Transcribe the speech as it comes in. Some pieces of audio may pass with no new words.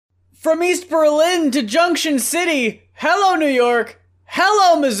From East Berlin to Junction City, hello New York,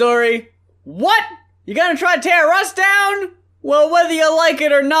 hello Missouri. What? You gonna try to tear us down? Well, whether you like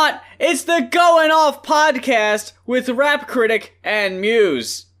it or not, it's the Goin Off podcast with rap critic and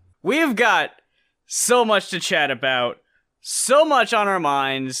muse. We've got so much to chat about, so much on our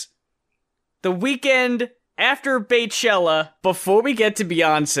minds. The weekend after BEYchella, before we get to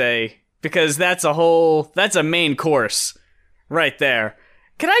Beyonce, because that's a main course right there.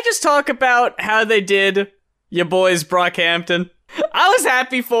 Can I just talk about how they did your boys Brockhampton? I was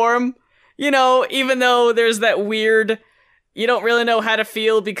happy for him. You know, even though there's that weird, you don't really know how to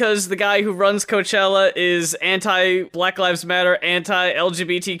feel because the guy who runs Coachella is anti-Black Lives Matter,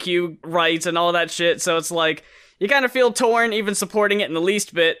 anti-LGBTQ rights and all that shit. So it's like, you kind of feel torn even supporting it in the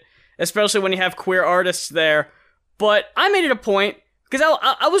least bit, especially when you have queer artists there. But I made it a point, because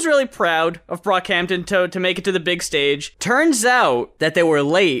I was really proud of Brockhampton to make it to the big stage. Turns out that they were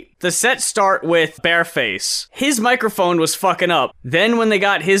late. The set start with Bareface. His microphone was fucking up. Then when they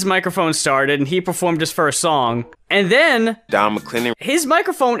got his microphone started and he performed his first song, and then Don McClendon, his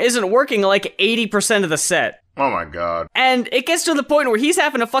microphone isn't working like 80% of the set. Oh my god. And it gets to the point where he's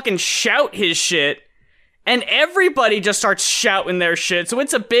having to fucking shout his shit, and everybody just starts shouting their shit. So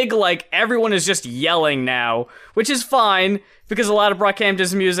it's a big, like, everyone is just yelling now, which is fine, because a lot of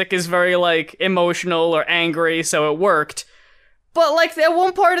Brockhampton's music is very, like, emotional or angry, so it worked. But, like, at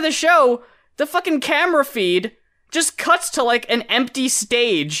one part of the show, the fucking camera feed just cuts to, like, an empty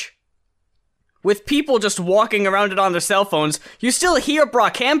stage with people just walking around it on their cell phones. You still hear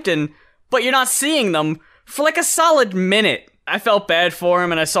Brockhampton, but you're not seeing them for, like, a solid minute. I felt bad for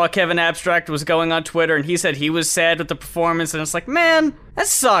him, and I saw Kevin Abstract was going on Twitter, and he said he was sad with the performance, and it's like, man, that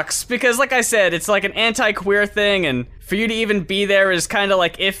sucks, because like I said, it's like an anti-queer thing, and for you to even be there is kind of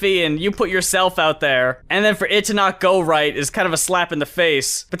like iffy, and you put yourself out there, and then for it to not go right is kind of a slap in the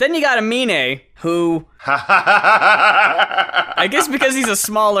face. But then you got Amine, who, I guess because he's a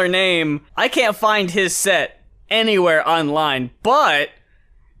smaller name, I can't find his set anywhere online, but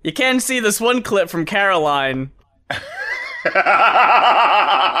you can see this one clip from Caroline.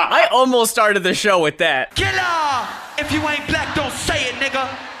 I almost started the show with that. Killer! If you ain't black, don't say it, nigga.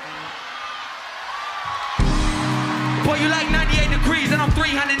 Boy, you like 98 degrees and I'm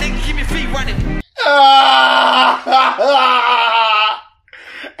 300, nigga. Keep your feet running.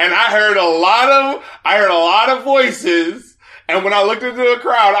 And I heard a lot of voices, and when I looked into the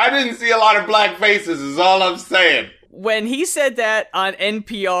crowd, I didn't see a lot of black faces, is all I'm saying. When he said that on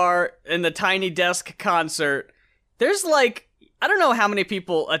NPR in the Tiny Desk concert, there's like, I don't know how many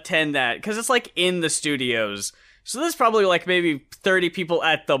people attend that, because it's like in the studios. So there's probably like maybe 30 people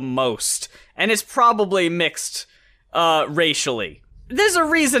at the most. And it's probably mixed racially. There's a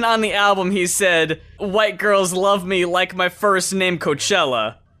reason on the album he said, white girls love me like my first name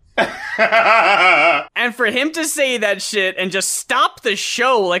Coachella. And for him to say that shit and just stop the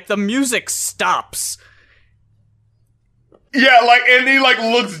show, like the music stops. Yeah, like, and he, like,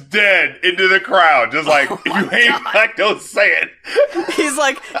 looks dead into the crowd. Just like, if you ain't black, don't say it. He's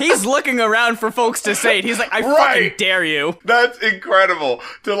like, he's looking around for folks to say it. He's like, I fucking dare you. That's incredible.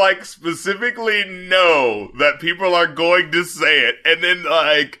 To, like, specifically know that people are going to say it, and then,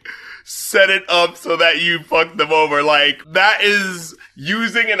 like, set it up so that you fuck them over. Like, that is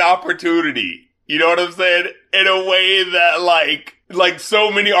using an opportunity. You know what I'm saying? In a way that, like so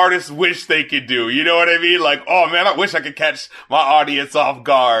many artists wish they could do, you know what I mean? Like, oh man, I wish I could catch my audience off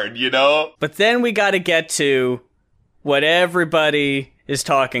guard, you know? But then we gotta get to what everybody is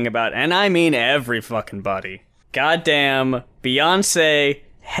talking about, and I mean every fucking body. Goddamn, Beyonce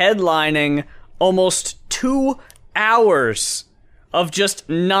headlining almost 2 hours of just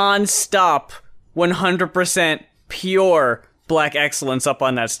non-stop 100% pure black excellence up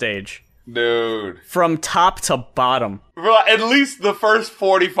on that stage. Dude. From top to bottom. For at least the first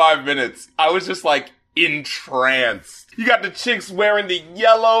 45 minutes, I was just like entranced. You got the chicks wearing the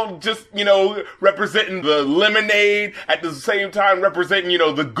yellow, just, you know, representing the lemonade, at the same time representing, you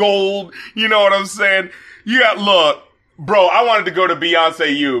know, the gold. You know what I'm saying? You got, look, bro, I wanted to go to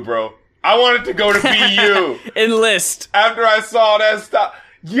Beyonce U, bro. I wanted to go to BU. Enlist. After I saw that stuff.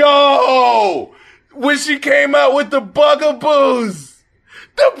 Yo! When she came out with the bugaboos!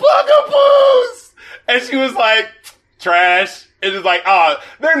 The bugaboos! And she was like, trash. It was like,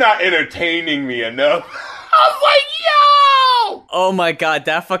 they're not entertaining me enough. I was like, yo! Oh my god,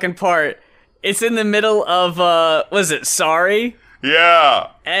 that fucking part. It's in the middle of, was it Sorry?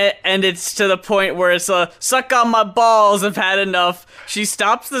 Yeah. And it's to the point where it's suck on my balls, I've had enough. She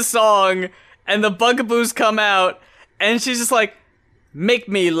stops the song, and the bugaboos come out, and she's just like, make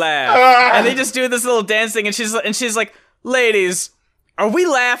me laugh. And they just do this little dancing, and she's like, ladies, Are we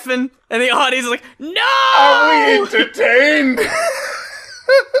laughing? And the audience is like, no! Are we entertained?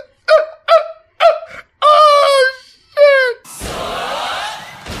 Oh,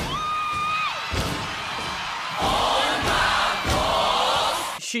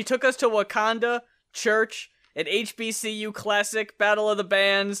 shit! She took us to Wakanda, church, an HBCU classic, Battle of the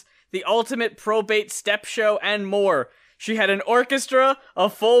Bands, the ultimate probate step show, and more. She had an orchestra, a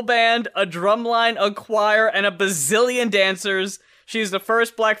full band, a drumline, a choir, and a bazillion dancers. She's the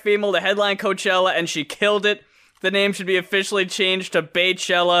first black female to headline Coachella, and she killed it. The name should be officially changed to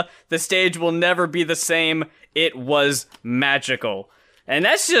BEYchella. The stage will never be the same. It was magical. And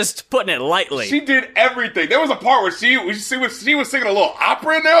that's just putting it lightly. She did everything. There was a part where she was singing a little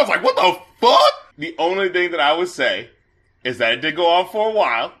opera in there. I was like, what the fuck? The only thing that I would say is that it did go on for a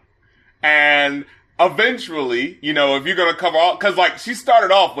while. And eventually, you know, if you're going to cover all... Because, like, she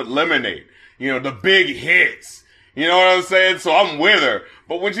started off with Lemonade. You know, the big hits. You know what I'm saying? So I'm with her.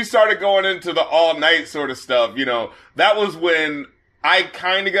 But when she started going into the all-night sort of stuff, you know, that was when I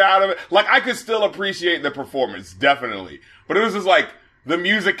kind of got out of it. Like, I could still appreciate the performance, definitely. But it was just like... The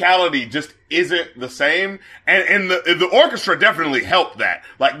musicality just isn't the same. And the orchestra definitely helped that.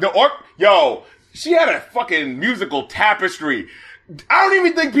 Like, she had a fucking musical tapestry. I don't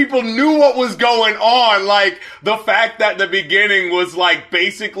even think people knew what was going on. Like, the fact that the beginning was, like,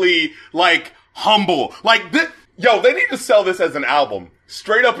 basically, like, humble. Like, they need to sell this as an album.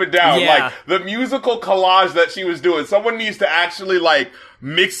 Straight up and down. Yeah. Like, the musical collage that she was doing. Someone needs to actually, like,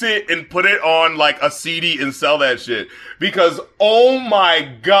 mix it and put it on, like, a CD and sell that shit. Because, oh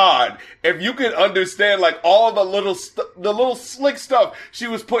my god, if you could understand, like, all the little slick stuff she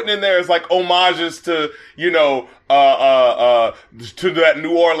was putting in there as, like, homages to, you know, to that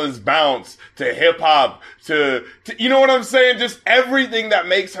New Orleans bounce, to hip-hop, to, you know what I'm saying? Just everything that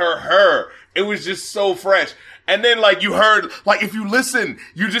makes her her. It was just so fresh. And then, like, you heard, like, if you listen,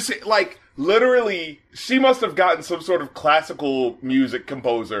 you just, like, literally, she must have gotten some sort of classical music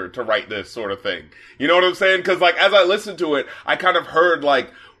composer to write this sort of thing. You know what I'm saying? Because, like, as I listened to it, I kind of heard, like,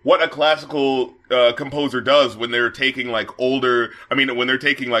 what a classical composer does when they're taking, like, when they're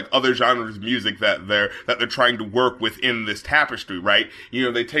taking, like, other genres of music that they're trying to work within this tapestry, right? You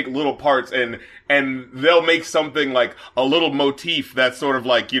know, they take little parts and they'll make something, like, a little motif that's sort of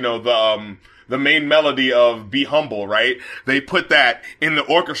like, you know, the main melody of Be Humble, right? They put that in the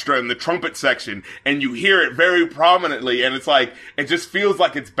orchestra in the trumpet section, and you hear it very prominently, and it's like, it just feels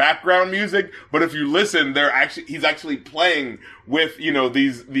like it's background music, but if you listen, he's actually playing with, you know,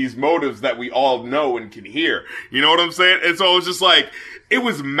 these motives that we all know and can hear. You know what I'm saying? And so it was just like, it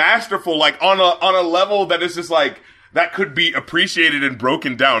was masterful, like, on a level that is just like, that could be appreciated and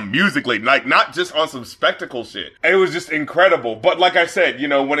broken down musically, like, not just on some spectacle shit. It was just incredible. But like I said, you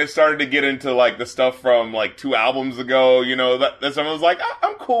know, when it started to get into, like, the stuff from, like, 2 albums ago, you know, that someone was like,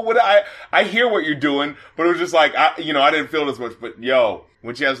 I'm cool with it. I hear what you're doing, but it was just like, I didn't feel it as much. But yo,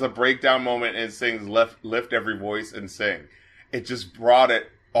 when she has the breakdown moment and sings lift every voice and sing, it just brought it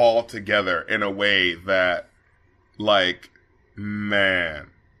all together in a way that, like, man,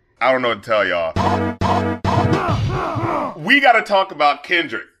 I don't know what to tell y'all. We gotta talk about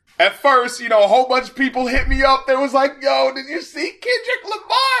Kendrick. At first, you know, a whole bunch of people hit me up. They was like, yo, did you see Kendrick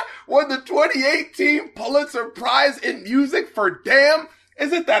Lamar won the 2018 Pulitzer Prize in Music for Damn?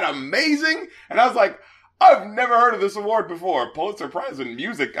 Isn't that amazing? And I was like, I've never heard of this award before. Pulitzer Prize in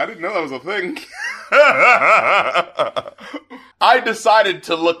Music. I didn't know that was a thing. I decided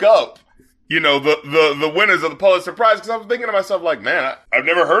to look up, you know, the winners of the Pulitzer Prize, because I was thinking to myself, like, man, I've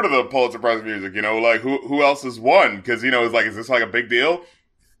never heard of the Pulitzer Prize in Music, you know, like, who else has won? Because, you know, it's like, is this like a big deal?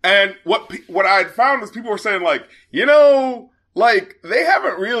 And what I had found is people were saying, like, you know, like, they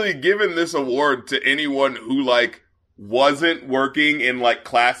haven't really given this award to anyone who, like, wasn't working in, like,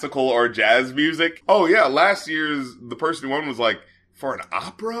 classical or jazz music. Oh, yeah, last year's, the person who won was, like, for an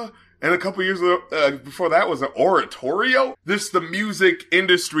opera? And a couple years before that was an oratorio. The music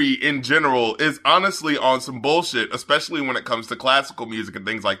industry in general is honestly on some bullshit, especially when it comes to classical music and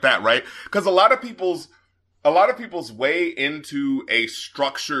things like that, right? Because a lot of people's way into a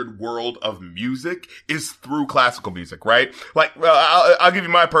structured world of music is through classical music, right? Like, I'll give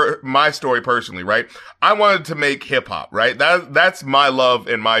you my story personally, right? I wanted to make hip hop, right? That's my love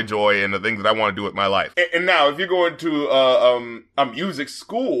and my joy and the things that I want to do with my life. And now, if you're going to a music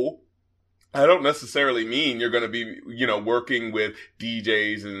school, I don't necessarily mean you're going to be, you know, working with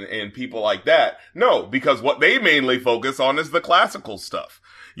DJs and people like that. No, because what they mainly focus on is the classical stuff,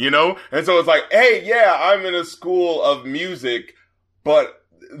 you know? And so it's like, hey, yeah, I'm in a school of music, but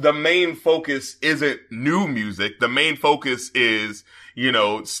the main focus isn't new music. The main focus is, you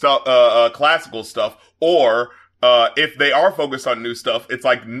know, stuff, classical stuff or if they are focused on new stuff, it's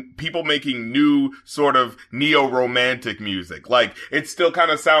like people making new sort of neo-romantic music. Like, it still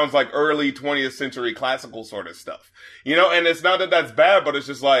kind of sounds like early 20th century classical sort of stuff. You know, and it's not that that's bad, but it's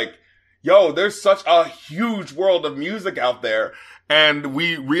just like, yo, there's such a huge world of music out there. And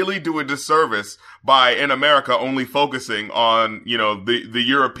we really do a disservice by, in America, only focusing on, you know, the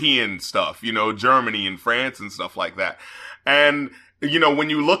European stuff, you know, Germany and France and stuff like that. And, you know, when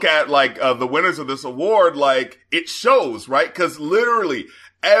you look at, like, the winners of this award, like, it shows, right? Cause literally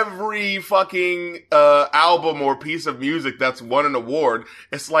every fucking, album or piece of music that's won an award,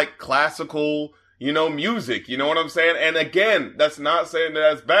 it's like classical, you know, music. You know what I'm saying? And again, that's not saying that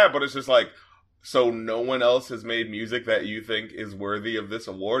that's bad, but it's just like, so no one else has made music that you think is worthy of this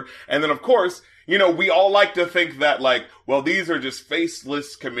award? And then, of course, you know, we all like to think that, like, well, these are just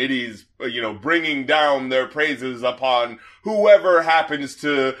faceless committees, you know, bringing down their praises upon whoever happens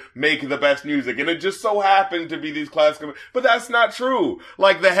to make the best music. And it just so happened to be these classical, but that's not true.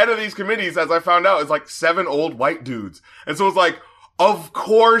 Like, the head of these committees, as I found out, is like 7 old white dudes. And so it's like, of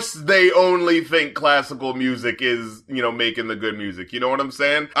course they only think classical music is, you know, making the good music. You know what I'm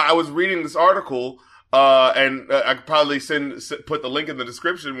saying? I was reading this article, and I could probably put the link in the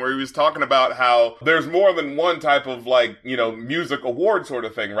description, where he was talking about how there's more than one type of, like, you know, music award sort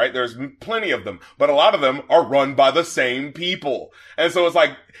of thing, right? There's plenty of them, but a lot of them are run by the same people. And so it's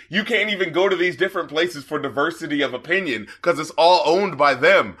like, you can't even go to these different places for diversity of opinion because it's all owned by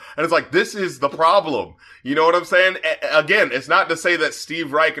them. And it's like, this is the problem. You know what I'm saying? Again, it's not to say that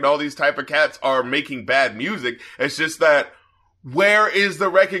Steve Reich and all these type of cats are making bad music. It's just that, where is the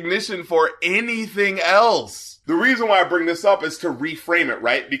recognition for anything else? The reason why I bring this up is to reframe it,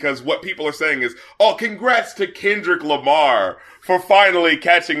 right? Because what people are saying is, oh, congrats to Kendrick Lamar for finally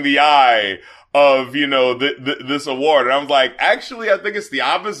catching the eye of, you know, this award. And I was like, actually, I think it's the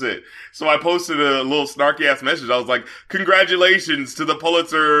opposite. So I posted a little snarky ass message. I was like, congratulations to the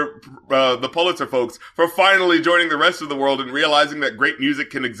Pulitzer folks for finally joining the rest of the world and realizing that great music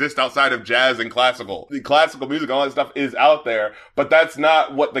can exist outside of jazz and classical. The classical music, all that stuff is out there, but that's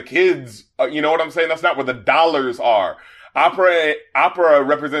not what the kids, you know what I'm saying? That's not where the dollars are. Opera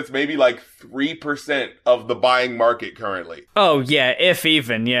represents maybe like 3% of the buying market currently. Oh, yeah, if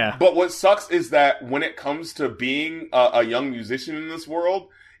even, yeah. But what sucks is that when it comes to being a young musician in this world,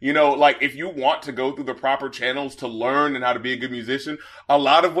 you know, like, if you want to go through the proper channels to learn and how to be a good musician, a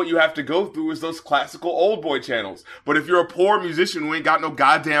lot of what you have to go through is those classical old boy channels. But if you're a poor musician who ain't got no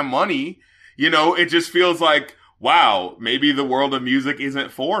goddamn money, you know, it just feels like, wow, maybe the world of music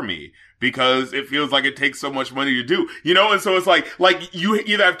isn't for me, because it feels like it takes so much money to do, you know? And so it's like you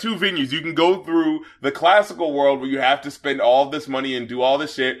either have two venues. You can go through the classical world where you have to spend all this money and do all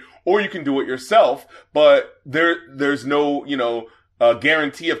this shit, or you can do it yourself, but there's no, you know,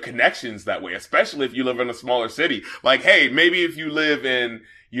 guarantee of connections that way, especially if you live in a smaller city. Like, hey, maybe if you live in,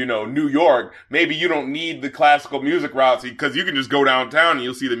 you know, New York, maybe you don't need the classical music routes because you can just go downtown and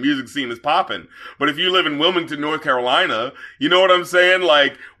you'll see the music scene is popping. But if you live in Wilmington, North Carolina, you know what I'm saying?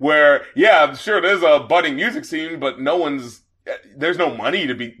 Like, where, yeah, sure, there's a budding music scene, but there's no money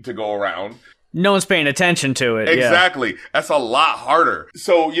to go around. No one's paying attention to it. Exactly. Yeah. That's a lot harder.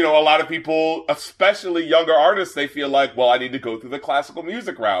 So, you know, a lot of people, especially younger artists, they feel like, well, I need to go through the classical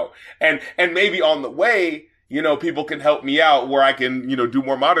music route. And maybe on the way, you know, people can help me out where I can, you know, do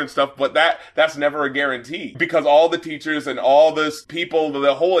more modern stuff, but that's never a guarantee, because all the teachers and all this people,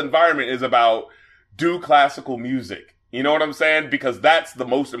 the whole environment is about do classical music. You know what I'm saying? Because that's the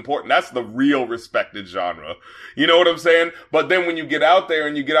most important. That's the real respected genre. You know what I'm saying? But then when you get out there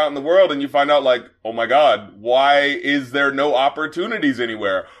and you get out in the world and you find out, like, oh my God, why is there no opportunities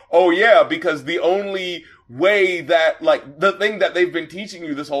anywhere? Oh yeah, because the only way that, like, the thing that they've been teaching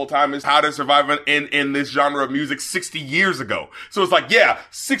you this whole time is how to survive in this genre of music 60 years ago. So it's like, yeah,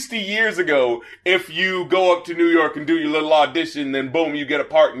 60 years ago, if you go up to New York and do your little audition, then boom, you get a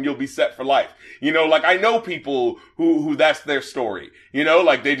part and you'll be set for life. You know, like, I know people who that's their story. You know,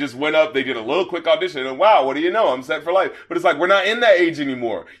 like, they just went up, they did a little quick audition, and wow, what do you know? I'm set for life. But it's like, we're not in that age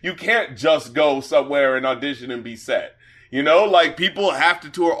anymore. You can't just go somewhere and audition and be set. You know, like, people have to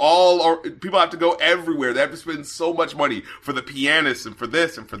tour or people have to go everywhere. They have to spend so much money for the pianists and for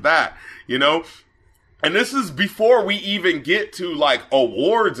this and for that, you know? And this is before we even get to, like,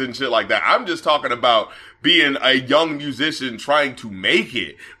 awards and shit like that. I'm just talking about being a young musician trying to make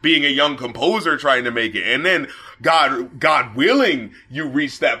it, being a young composer trying to make it. And then, God willing, you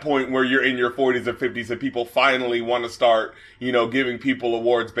reach that point where you're in your 40s or 50s and people finally want to start, you know, giving people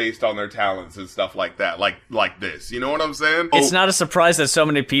awards based on their talents and stuff like that, like this. You know what I'm saying? It's not a surprise that so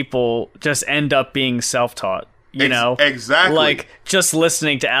many people just end up being self-taught. you know? Exactly. Like, just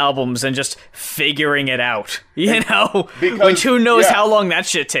listening to albums and just figuring it out, you know? Because, which who knows how long that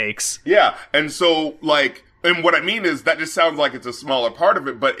shit takes. Yeah, and so, like, and what I mean is that just sounds like it's a smaller part of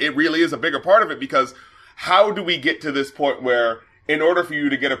it, but it really is a bigger part of it, because how do we get to this point where, in order for you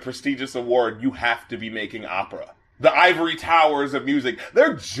to get a prestigious award, you have to be making opera? The ivory towers of music,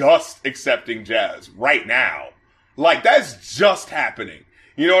 they're just accepting jazz right now. Like, that's just happening.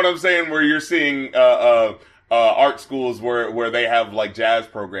 You know what I'm saying? Where you're seeing art schools where they have, like, jazz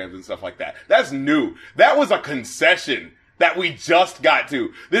programs and stuff like that. That's new. That was a concession that we just got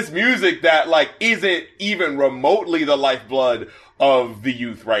to. This music that, like, isn't even remotely the lifeblood of the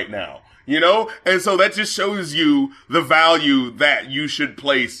youth right now. You know? And so that just shows you the value that you should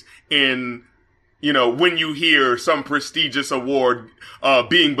place in, you know, when you hear some prestigious award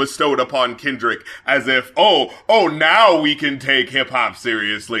being bestowed upon Kendrick, as if, now we can take hip-hop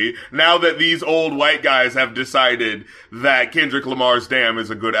seriously, now that these old white guys have decided that Kendrick Lamar's Damn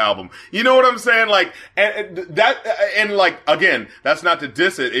is a good album. You know what I'm saying? Like, and like, again, that's not to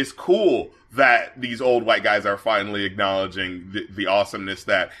diss it, it's cool that these old white guys are finally acknowledging the awesomeness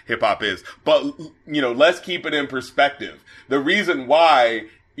that hip-hop is. But, you know, let's keep it in perspective. The reason why,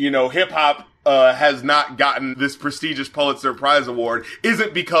 you know, hip-hop has not gotten this prestigious Pulitzer Prize award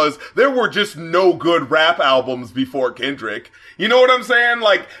isn't because there were just no good rap albums before Kendrick. You know what I'm saying?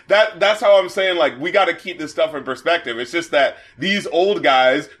 Like, that's how I'm saying, like, we gotta keep this stuff in perspective. It's just that these old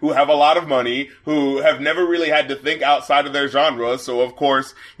guys who have a lot of money, who have never really had to think outside of their genre, so of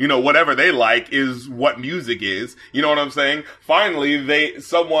course, you know, whatever they like is what music is. You know what I'm saying? Finally,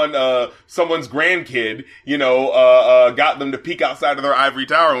 someone's grandkid, you know, got them to peek outside of their ivory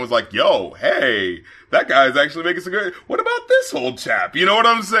tower and was like, yo, hey, that guy's actually making some good. What about this old chap? You know what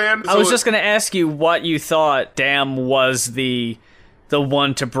I'm saying? I was just going to ask you what you thought Damn was the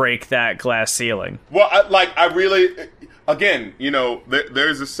one to break that glass ceiling. Well, I really, again, you know,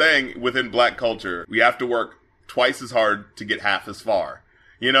 there's a saying within black culture, we have to work twice as hard to get half as far.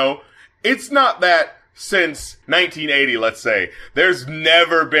 You know, it's not that since 1980, let's say, there's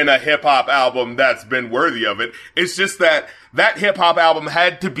never been a hip-hop album that's been worthy of it. It's just that hip-hop album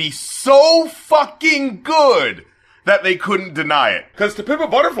had to be so fucking good that they couldn't deny it. Because To Pimp a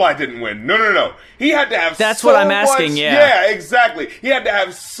Butterfly didn't win. No. He had to have That's what I'm asking, yeah. Yeah, exactly. He had to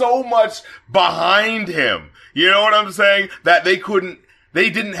have so much behind him. You know what I'm saying? That they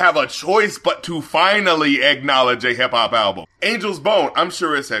didn't have a choice but to finally acknowledge a hip-hop album. Angel's Bone, I'm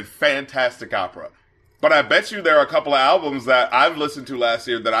sure it's a fantastic opera. But I bet you there are a couple of albums that I've listened to last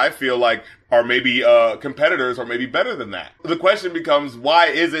year that I feel like are maybe competitors or maybe better than that. The question becomes, why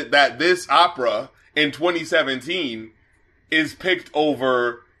is it that this opera in 2017 is picked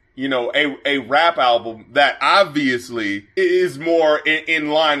over, you know, a rap album that obviously is more in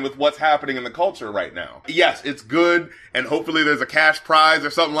line with what's happening in the culture right now? Yes, it's good, and hopefully there's a cash prize or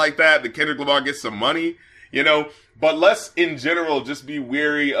something like that Kendrick Lamar gets some money, you know. But let's, in general, just be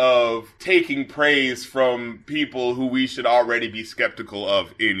weary of taking praise from people who we should already be skeptical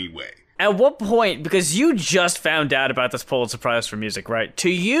of anyway. At what point, because you just found out about this Pulitzer Prize for music, right? To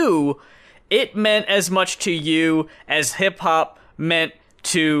you, it meant as much to you as hip-hop meant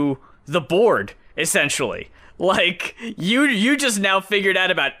to the board, essentially. Like, you just now figured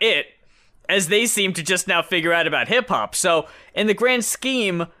out about it, as they seem to just now figure out about hip-hop. So, in the grand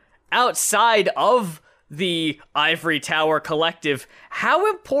scheme, outside of the Ivory Tower Collective, how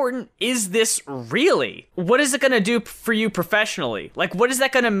important is this really? What is it going to do for you professionally? Like, what is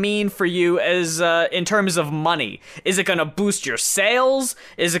that going to mean for you as in terms of money? Is it going to boost your sales?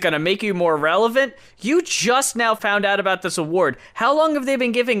 Is it going to make you more relevant? You just now found out about this award. How long have they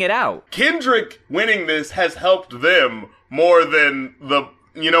been giving it out? Kendrick winning this has helped them more than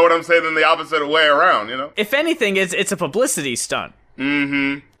you know what I'm saying, than the opposite way around, you know? If anything, it's a publicity stunt.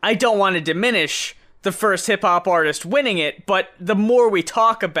 Mm-hmm. I don't want to diminish the first hip-hop artist winning it, but the more we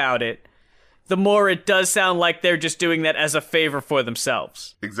talk about it, the more it does sound like they're just doing that as a favor for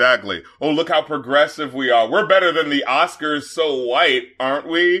themselves. Exactly. Oh, look how progressive we are. We're better than the Oscars So White, aren't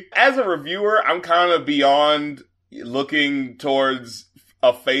we? As a reviewer, I'm kind of beyond looking towards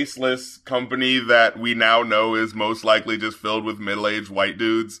a faceless company that we now know is most likely just filled with middle-aged white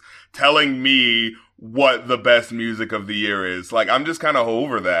dudes telling me what the best music of the year is. Like, I'm just kind of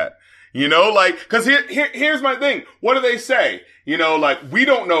over that. You know, like, cause here's my thing. What do they say? You know, like, we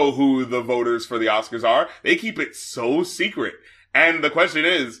don't know who the voters for the Oscars are. They keep it so secret. And the question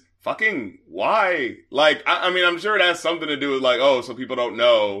is, fucking why? Like, I mean, I'm sure it has something to do with like, oh, so people don't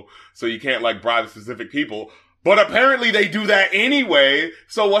know, so you can't like bribe specific people. But apparently they do that anyway,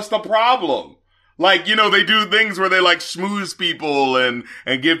 so what's the problem? Like, you know, they do things where they like schmooze people and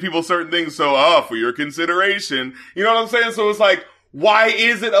give people certain things. So, for your consideration, you know what I'm saying? So it's like, why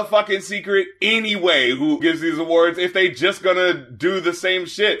is it a fucking secret anyway who gives these awards if they just gonna do the same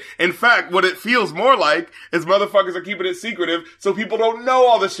shit? In fact, what it feels more like is motherfuckers are keeping it secretive so people don't know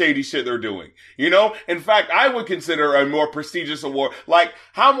all the shady shit they're doing. You know? In fact, I would consider a more prestigious award. Like,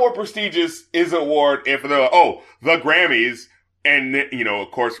 how more prestigious is an award if they're like, the Grammys, and, you know,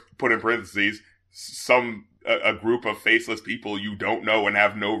 of course, put in parentheses, a group of faceless people you don't know and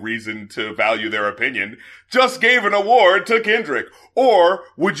have no reason to value their opinion just gave an award to Kendrick. Or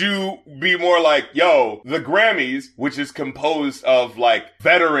would you be more like, yo, the Grammys, which is composed of like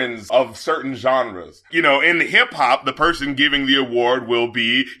veterans of certain genres. You know, in hip hop, the person giving the award will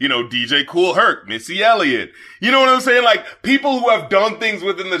be, you know, DJ Kool Herc, Missy Elliott. You know what I'm saying? Like, people who have done things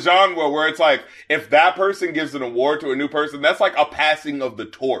within the genre where it's like, if that person gives an award to a new person, that's like a passing of the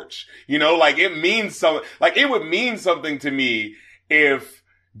torch. You know, like it means something, like it would mean something to me if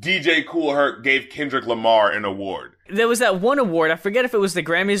DJ Kool Herc gave Kendrick Lamar an award. There was that one award, I forget if it was the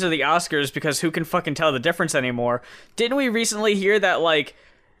Grammys or the Oscars, because who can fucking tell the difference anymore? Didn't we recently hear that, like,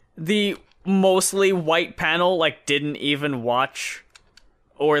 the mostly white panel, like, didn't even watch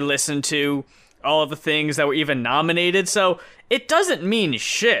or listen to all of the things that were even nominated? So, it doesn't mean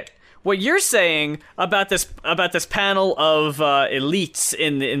shit. What you're saying about this panel of elites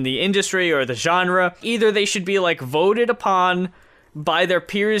in the industry or the genre, either they should be, like, voted upon by their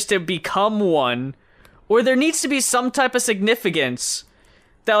peers to become one, or there needs to be some type of significance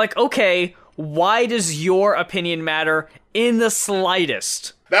that, like, okay, why does your opinion matter in the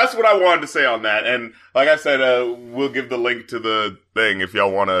slightest? That's what I wanted to say on that. And like I said, we'll give the link to the thing if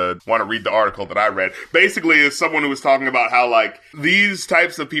y'all want to read the article that I read. Basically, it's someone who was talking about how, like, these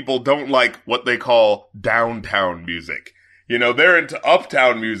types of people don't like what they call downtown music. You know, they're into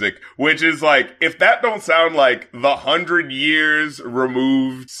uptown music, which is like, if that don't sound like the 100 years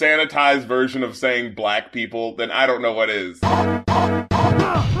removed, sanitized version of saying black people, then I don't know what is.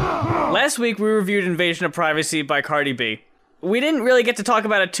 Last week, we reviewed Invasion of Privacy by Cardi B. We didn't really get to talk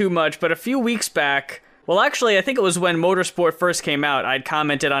about it too much, but a few weeks back, well, actually, I think it was when Motorsport first came out, I'd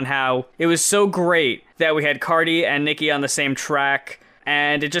commented on how it was so great that we had Cardi and Nicki on the same track,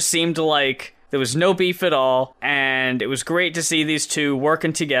 and it just seemed like there was no beef at all, and it was great to see these two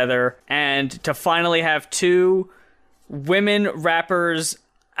working together, and to finally have two women rappers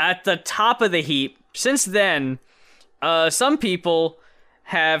at the top of the heap. Since then, some people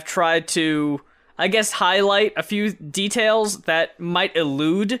have tried to, I guess, highlight a few details that might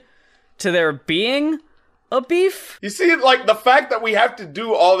allude to there being a beef. You see, like, the fact that we have to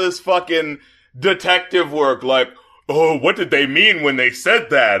do all this fucking detective work, like, oh, what did they mean when they said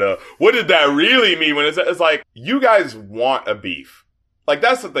that? What did that really mean when it's like, you guys want a beef. Like,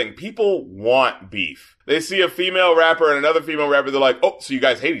 that's the thing. People want beef. They see a female rapper and another female rapper, they're like, oh, so you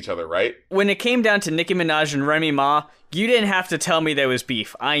guys hate each other, right? When it came down to Nicki Minaj and Remy Ma, you didn't have to tell me there was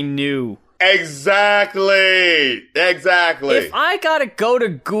beef. I knew. Exactly. If I gotta go to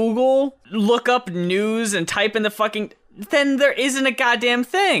Google, look up news, and type in the fucking... then there isn't a goddamn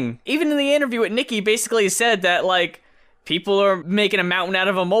thing. Even in the interview with Nicki, basically said that, like, people are making a mountain out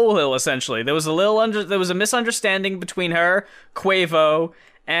of a molehill, essentially. There was a misunderstanding between her, Quavo,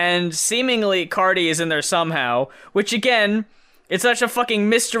 and seemingly Cardi is in there somehow, which, again, it's such a fucking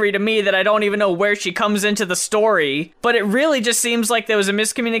mystery to me that I don't even know where she comes into the story, but it really just seems like there was a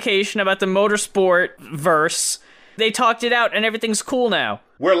miscommunication about the Motorsport verse. They talked it out and everything's cool now.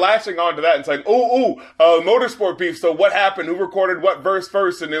 We're latching on to that and saying, Motorsport beef, so what happened? Who recorded what verse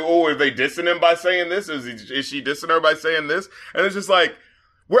first? And are they dissing him by saying this? Is she dissing her by saying this? And it's just like,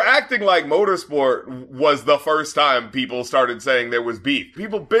 we're acting like Motorsport was the first time people started saying there was beef.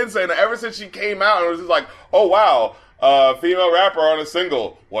 People been saying that ever since she came out, and it was just like, oh wow, female rapper on a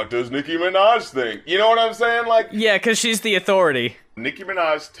single. What does Nicki Minaj think? You know what I'm saying? Like, yeah, because she's the authority. Nicki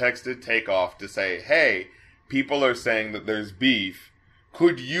Minaj texted Takeoff to say, hey, people are saying that there's beef.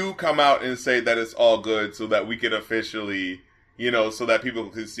 Could you come out and say that it's all good so that we can officially, you know, so that people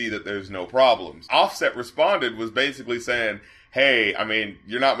can see that there's no problems? Offset responded, was basically saying, hey, I mean,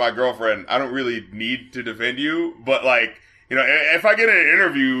 you're not my girlfriend. I don't really need to defend you. But, like, you know, if I get an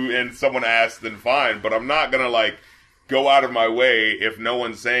interview and someone asks, then fine. But I'm not going to, like, go out of my way if no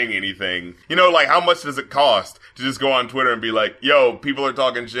one's saying anything. You know, like, how much does it cost to just go on Twitter and be like, yo, people are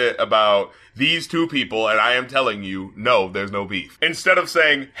talking shit about these two people, and I am telling you, no, there's no beef. Instead of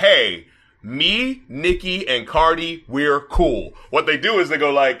saying, hey, me, Nicki, and Cardi, we're cool. What they do is they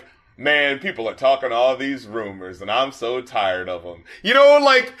go like, man, people are talking all these rumors, and I'm so tired of them. You know,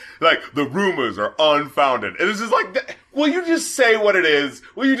 like the rumors are unfounded. And it's just like, will you just say what it is?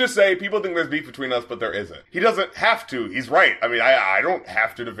 Will you just say, people think there's beef between us, but there isn't? He doesn't have to. He's right. I mean, I don't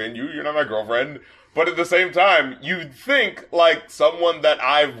have to defend you. You're not my girlfriend. But at the same time, you'd think, like, someone that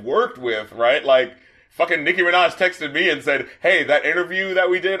I've worked with, right? Like, fucking Nicki Minaj texted me and said, hey, that interview that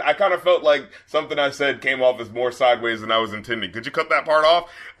we did, I kind of felt like something I said came off as more sideways than I was intending. Could you cut that part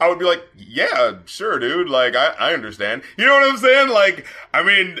off? I would be like, yeah, sure, dude. Like, I understand. You know what I'm saying? Like, I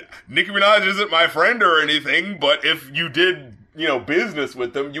mean, Nicki Minaj isn't my friend or anything, but if you did, you know, business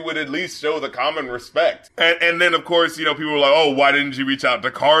with them, you would at least show the common respect. And then, of course, you know, people were like, oh, why didn't you reach out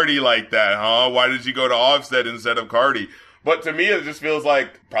to Cardi like that, huh? Why did you go to Offset instead of Cardi? But to me, it just feels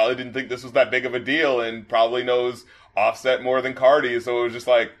like probably didn't think this was that big of a deal and probably knows Offset more than Cardi. So it was just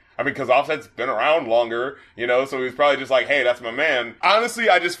like, I mean, because Offset's been around longer, you know, so he was probably just like, hey, that's my man. Honestly,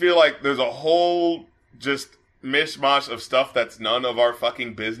 I just feel like there's a whole just mishmash of stuff that's none of our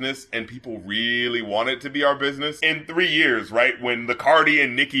fucking business, and people really want it to be our business. In 3 years, right, when the Cardi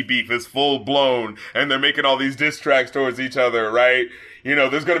and Nicki beef is full blown and they're making all these diss tracks towards each other, right? You know,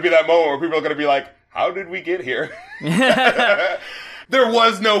 there's going to be that moment where people are going to be like, how did we get here? There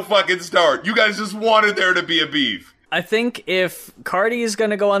was no fucking start. You guys just wanted there to be a beef. I think if Cardi is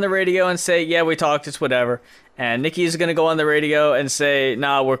going to go on the radio and say, yeah, we talked, it's whatever, and Nicki is going to go on the radio and say,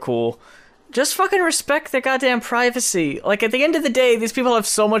 nah, we're cool, just fucking respect their goddamn privacy. Like, at the end of the day, these people have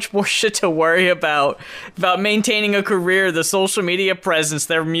so much more shit to worry about maintaining a career, the social media presence,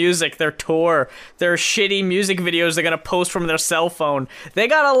 their music, their tour, their shitty music videos they're gonna post from their cell phone. They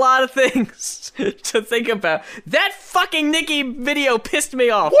got a lot of things to think about. That fucking Nicki video pissed me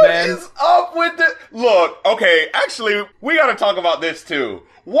off, man. What is up with it? Look, okay, actually, we gotta talk about this too.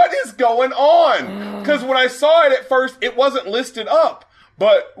 What is going on? Because when I saw it at first, it wasn't listed up.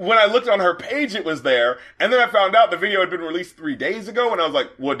 But when I looked on her page, it was there. And then I found out the video had been released 3 days ago. And I was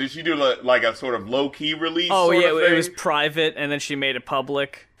like, what, did she do like a sort of low-key release? Oh, sort yeah, of thing? It was private, and then she made it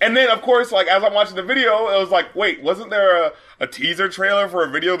public. And then, of course, like, as I'm watching the video, it was like, wait, wasn't there a teaser trailer for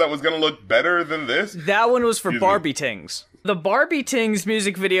a video that was going to look better than this? That one was for Barbie Tings. The Barbie Tings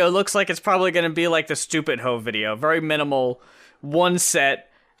music video looks like it's probably going to be like the Stupid Ho video. Very minimal, one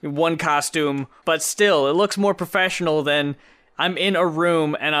set, one costume. But still, it looks more professional than I'm in a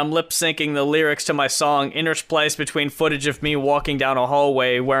room and I'm lip-syncing the lyrics to my song interspliced between footage of me walking down a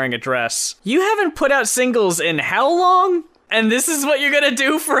hallway wearing a dress. You haven't put out singles in how long? And this is what you're gonna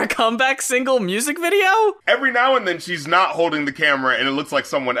do for a comeback single music video? Every now and then she's not holding the camera and it looks like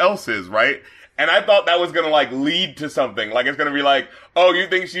someone else is, right? And I thought that was gonna like lead to something. Like it's gonna be like, oh, you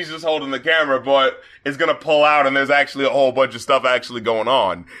think she's just holding the camera, but it's gonna pull out and there's actually a whole bunch of stuff actually going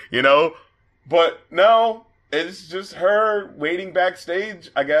on, you know? But no. It's just her waiting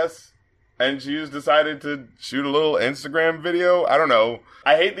backstage, I guess. And she just decided to shoot a little Instagram video. I don't know.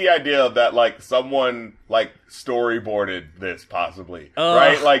 I hate the idea that, like, someone, like, storyboarded this, possibly.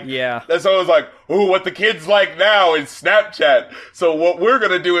 Right? Like, yeah. And so it was like, ooh, what the kids like now is Snapchat. So what we're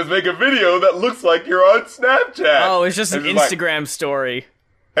gonna do is make a video that looks like you're on Snapchat. Oh, it's just an Instagram story.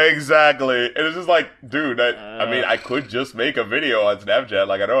 Exactly. And it's just like, dude, I mean, I could just make a video on Snapchat.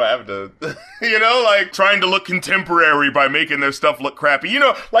 Like, I don't have to, you know, like, trying to look contemporary by making their stuff look crappy. You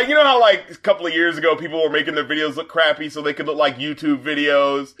know how, like, a couple of years ago, people were making their videos look crappy so they could look like YouTube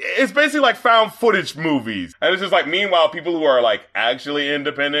videos? It's basically like found footage movies. And it's just like, meanwhile, people who are, like, actually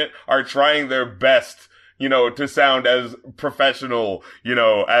independent are trying their best, you know, to sound as professional, you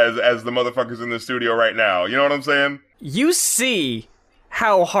know, as the motherfuckers in the studio right now. You know what I'm saying? You see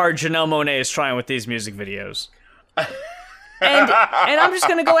how hard Janelle Monáe is trying with these music videos. and I'm just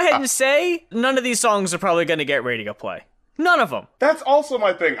gonna go ahead and say, none of these songs are probably gonna get radio play. None of them. That's also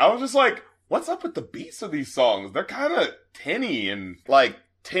my thing. I was just like, what's up with the beats of these songs? They're kind of tinny and, like,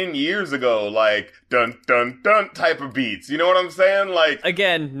 10 years ago, like, dun, dun, dun type of beats. You know what I'm saying? Like,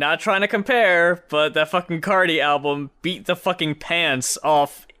 again, not trying to compare, but that fucking Cardi album beat the fucking pants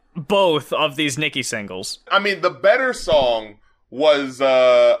off both of these Nicki singles. I mean, the better song was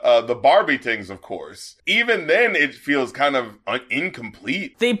the Barbie Tings, of course. Even then, it feels kind of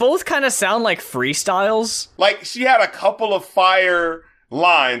incomplete. They both kind of sound like freestyles. Like, she had a couple of fire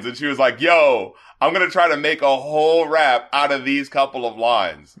lines, and she was like, yo, I'm gonna try to make a whole rap out of these couple of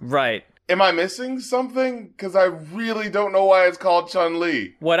lines. Right. Am I missing something? Because I really don't know why it's called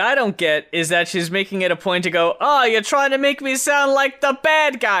Chun-Li. What I don't get is that she's making it a point to go, oh, you're trying to make me sound like the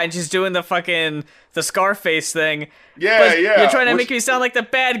bad guy. And she's doing the Scarface thing. Yeah. You're trying to make me sound like the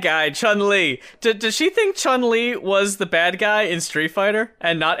bad guy, Chun-Li. Does she think Chun-Li was the bad guy in Street Fighter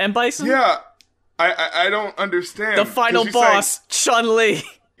and not M. Bison? Yeah. I don't understand. The final boss, Chun-Li.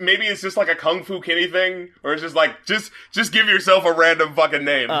 maybe it's just like a Kung Fu Kenny thing, or it's just like, just give yourself a random fucking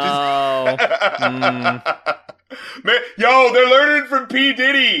name. Man, yo, they're learning from P.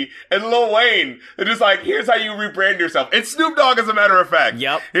 Diddy and Lil Wayne. They're just like, here's how you rebrand yourself. It's Snoop Dogg, as a matter of fact.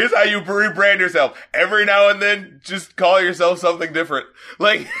 Yep. Here's how you rebrand yourself. Every now and then, just call yourself something different.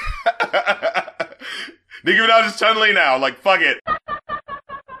 Like, Nicki Minaj is Chun-Li now. Like, fuck it.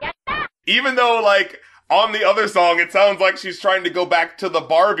 Even though, like, on the other song, it sounds like she's trying to go back to the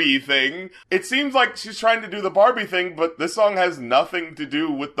Barbie thing. It seems like she's trying to do the Barbie thing, but this song has nothing to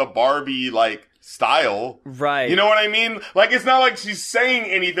do with the Barbie, like, style. Right. You know what I mean? Like, it's not like she's saying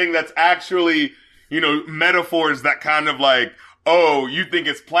anything that's actually, metaphors that kind of like, oh, you think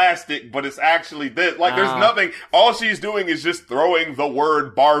it's plastic, but it's actually this. Like, there's nothing. All she's doing is just throwing the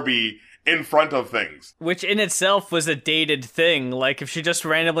word Barbie in front of things. Which in itself was a dated thing. Like, if she just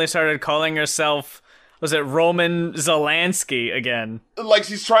randomly started calling herself, was it Roman Zelensky again? Like,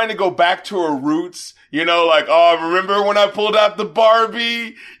 she's trying to go back to her roots. Like, oh, remember when I pulled out the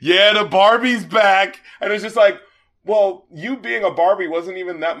Barbie? Yeah, the Barbie's back. And it's just like, well, you being a Barbie wasn't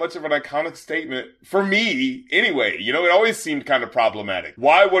even that much of an iconic statement for me anyway. It always seemed kind of problematic.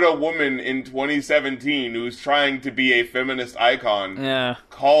 Why would a woman in 2017 who's trying to be a feminist icon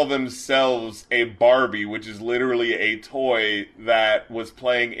call themselves a Barbie, which is literally a toy that was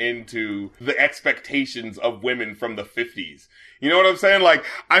playing into the expectations of women from the 50s? You know what I'm saying? Like,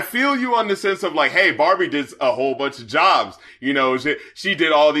 I feel you on the sense of like, hey, Barbie did a whole bunch of jobs. She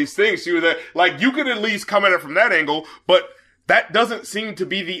did all these things. She was like, you could at least come at it from that angle, but that doesn't seem to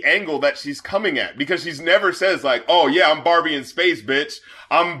be the angle that she's coming at, because she's never says like, oh yeah, I'm Barbie in space, bitch.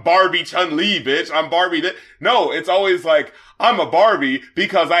 I'm Barbie Chun-Li, bitch. I'm Barbie. No, it's always like, I'm a Barbie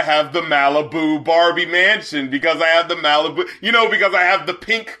because I have the Malibu Barbie mansion, because I have the Malibu, because I have the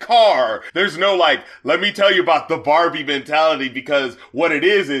pink car. There's no like, let me tell you about the Barbie mentality, because what it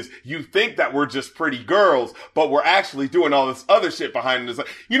is you think that we're just pretty girls, but we're actually doing all this other shit behind us.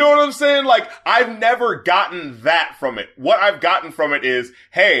 You know what I'm saying? Like, I've never gotten that from it. What I've gotten from it is,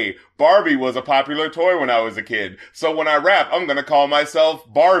 hey, Barbie was a popular toy when I was a kid. So when I rap, I'm gonna call myself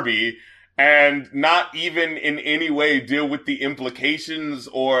Barbie, and not even in any way deal with the implications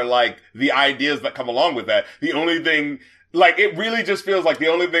or like the ideas that come along with that. The only thing, like, it really just feels like the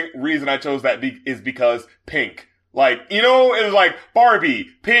only reason I chose that is because pink. Like, it was like Barbie,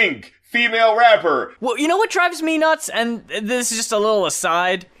 pink, female rapper. Well, you know what drives me nuts? And this is just a little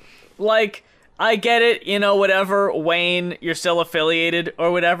aside. Like, I get it, whatever, Wayne, you're still affiliated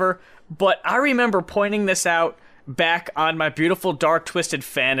or whatever. But I remember pointing this out back on my beautiful Dark Twisted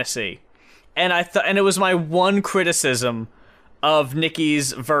Fantasy. And and it was my one criticism of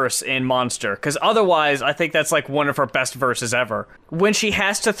Nicki's verse in Monster, because otherwise I think that's like one of her best verses ever. When she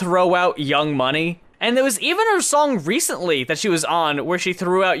has to throw out Young Money, and there was even her song recently that she was on where she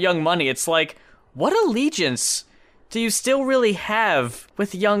threw out Young Money. It's like, what allegiance do you still really have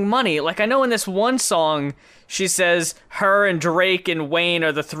with Young Money? Like, I know in this one song she says her and Drake and Wayne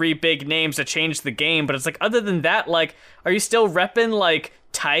are the three big names that changed the game, but it's like, other than that, like, are you still repping like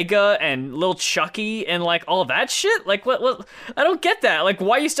Tyga and Lil Chucky and like all that shit? Like, what? I don't get that. Like,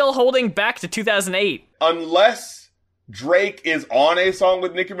 why are you still holding back to 2008? Unless Drake is on a song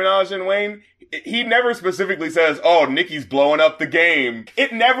with Nicki Minaj and Wayne, he never specifically says, oh, Nicki's blowing up the game.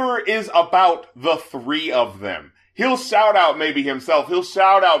 It never is about the three of them. He'll shout out maybe himself. He'll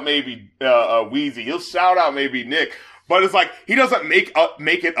shout out maybe Weezy. He'll shout out maybe Nick. But it's like, he doesn't make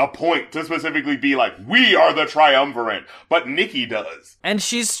it a point to specifically be like, we are the triumvirate. But Nicki does. And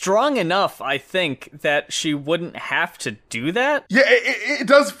she's strong enough, I think, that she wouldn't have to do that. Yeah, it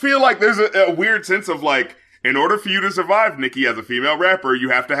does feel like there's a weird sense of like, in order for you to survive, Nicki, as a female rapper, you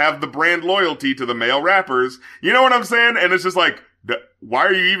have to have the brand loyalty to the male rappers. You know what I'm saying? And it's just like, why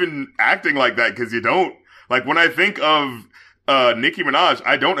are you even acting like that? Because you don't. Like, when I think of Nicki Minaj,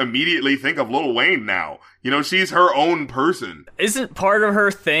 I don't immediately think of Lil Wayne now. She's her own person. Isn't part of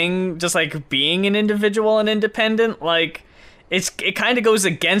her thing just, like, being an individual and independent? Like, it kind of goes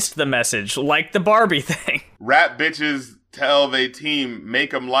against the message, like the Barbie thing. Rap bitches tell they team,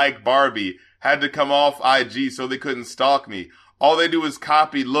 make 'em like Barbie. Had to come off IG so they couldn't stalk me. All they do is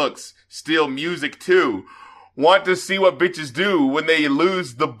copy looks, steal music too. Want to see what bitches do when they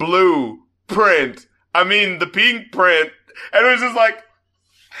lose the blue print. The pink print. And it was just like,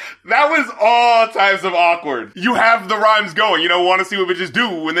 that was all types of awkward. You have the rhymes going, want to see what bitches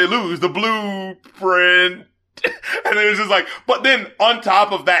do when they lose the blueprint. And it was just like, but then on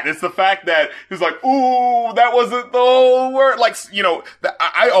top of that, it's the fact that it's like, ooh, that wasn't the whole word. Like,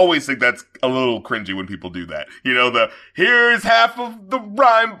 I always think that's a little cringy when people do that. Here's half of the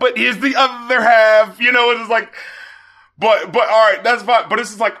rhyme, but here's the other half. It's just like, But all right, that's fine. But it's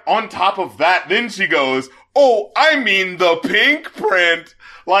just like on top of that, then she goes, "Oh, I mean the pink print."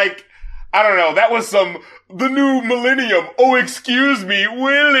 Like, I don't know. That was the new millennium. Oh, excuse me,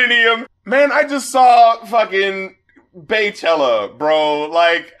 millennium. Man, I just saw fucking BEYchella, bro.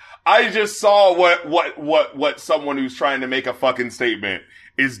 Like, I just saw what someone who's trying to make a fucking statement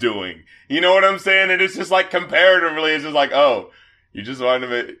is doing. You know what I'm saying? And it's just like comparatively, it's just like, oh, you just wanted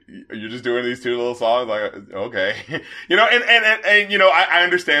to make, you're just doing these two little songs, like, okay. You know, and you know, I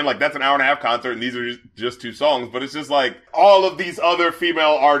understand, like, that's an hour-and-a-half concert, and these are just two songs, but it's just like, all of these other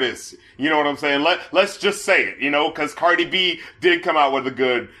female artists, you know what I'm saying? Let's just say it, you know, cause Cardi B did come out with a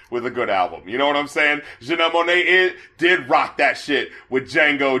good album, you know what I'm saying? Janelle Monáe did rock that shit with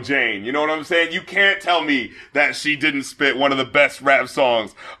Django Jane, you know what I'm saying? You can't tell me that she didn't spit one of the best rap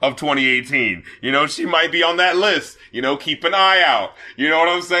songs of 2018. You know, she might be on that list, you know, keep an eye out. You know what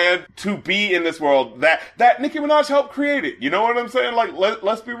I'm saying? To be in this world that Nicki Minaj helped create it. You know what I'm saying? Like,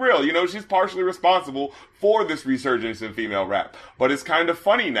 let's be real. You know, she's partially responsible for this resurgence in female rap. But it's kind of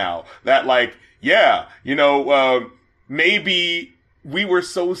funny now that, like, yeah, you know, maybe we were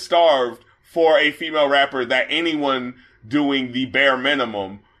so starved for a female rapper that anyone doing the bare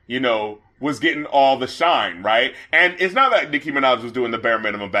minimum, you know, was getting all the shine, right? And it's not that Nicki Minaj was doing the bare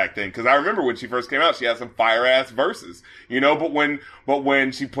minimum back then, because I remember when she first came out, she had some fire-ass verses, you know, but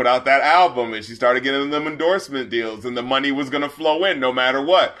when she put out that album and she started getting them endorsement deals and the money was gonna flow in no matter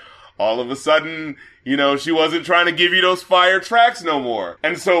what, all of a sudden, you know, she wasn't trying to give you those fire tracks no more.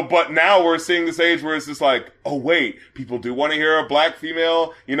 And so, but now we're seeing this age where it's just like, oh wait, people do want to hear a black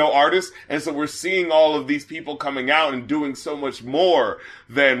female, you know, artist. And so we're seeing all of these people coming out and doing so much more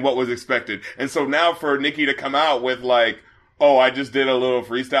than what was expected. And so now for Nicki to come out with like, oh, I just did a little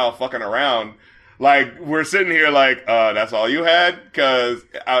freestyle fucking around. Like, we're sitting here like, that's all you had? Cause,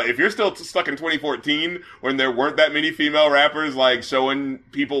 if you're still stuck in 2014, when there weren't that many female rappers, like, showing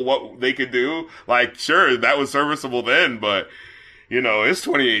people what they could do, like, sure, that was serviceable then, but, you know, it's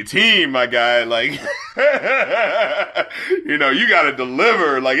 2018, my guy, like, you know, you gotta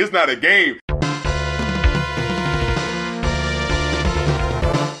deliver, like, it's not a game.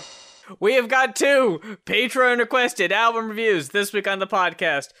 We have got 2 Patreon-requested album reviews this week on the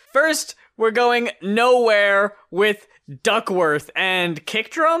podcast. First, we're going nowhere with Duckworth and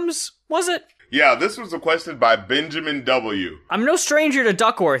Kick Drums, was it? Yeah, this was requested by Benjamin W. I'm no stranger to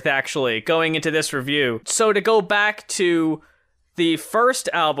Duckworth, actually, going into this review. So to go back to the first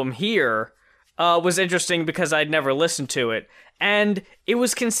album here was interesting because I'd never listened to it. And it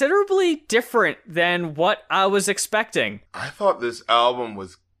was considerably different than what I was expecting. I thought this album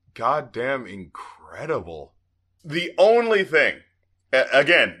was goddamn incredible. The only thing,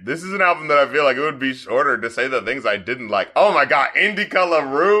 again, this is an album that I feel like it would be shorter to say the things I didn't like. Oh my god, Indica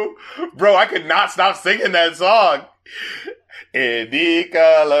LaRue? Bro, I could not stop singing that song.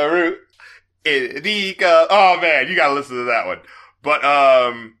 Indica LaRue. Indica. Oh man, you gotta listen to that one. But,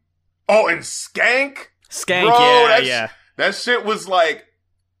 oh, and Skank? Skank, bro, yeah. That shit was like,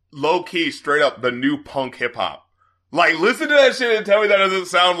 low-key, straight up, the new punk hip-hop. Like, listen to that shit and tell me that doesn't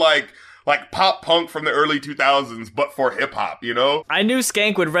sound like pop punk from the early 2000s, but for hip hop, you know? I knew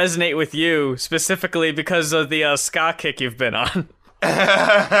Skank would resonate with you specifically because of the ska kick you've been on.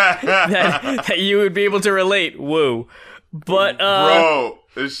 that you would be able to relate. Woo. But, bro,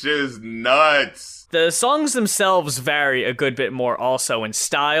 this shit is nuts. The songs themselves vary a good bit more also in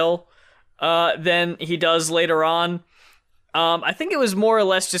style, than he does later on. I think it was more or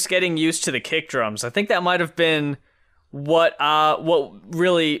less just getting used to the kick drums. I think that might have been what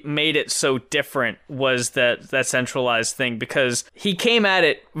really made it so different was that centralized thing, because he came at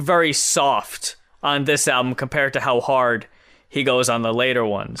it very soft on this album compared to how hard he goes on the later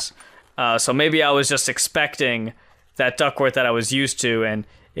ones. So maybe I was just expecting that Duckworth that I was used to, and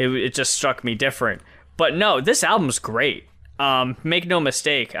it just struck me different. But no, this album's great. Make no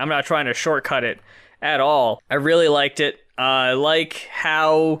mistake, I'm not trying to shortcut it at all. I really liked it. I like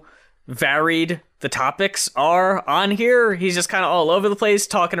how varied the topics are on here. He's just kind of all over the place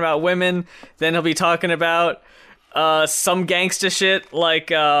talking about women. Then he'll be talking about some gangsta shit like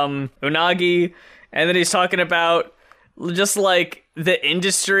Unagi. And then he's talking about just like the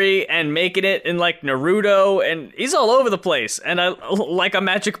industry and making it in like Naruto. And he's all over the place. And I like a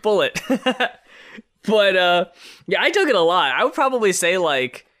magic bullet. But yeah, I took it a lot. I would probably say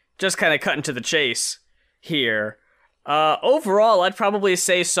like just kind of cutting to the chase here. Overall, I'd probably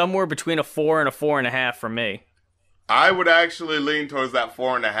say somewhere between a 4 and a 4.5 for me. I would actually lean towards that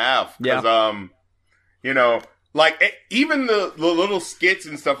 4.5. Because, you know, Like, even the little skits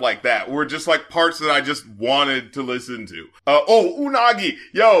and stuff like that were just like parts that I just wanted to listen to. Unagi.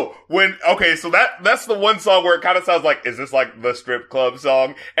 Yo, so that's the one song where it kind of sounds like, is this like the strip club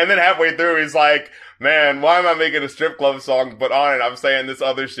song? And then halfway through he's like, man, why am I making a strip club song? But on it, I'm saying this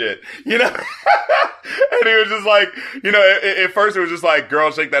other shit, you know? And he was just like, you know, at first it was just like,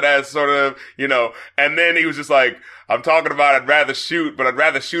 girl, shake that ass, sort of, you know, and then he was just like, I'm talking about I'd rather shoot, but I'd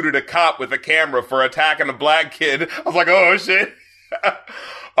rather shoot at a cop with a camera for attacking a black kid. I was like, oh shit.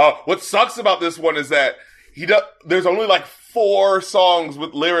 What sucks about this one is that there's only like 4 songs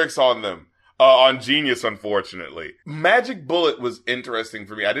with lyrics on them. On Genius, unfortunately. Magic Bullet was interesting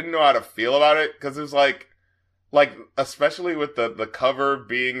for me. I didn't know how to feel about it, because it was like, especially with the cover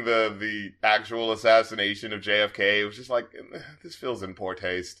being the actual assassination of JFK, it was just like, this feels in poor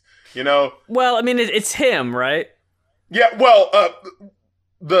taste, you know? Well, I mean, it's him, right? Yeah, well,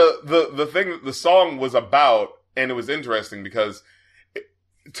 the thing that the song was about, and it was interesting because,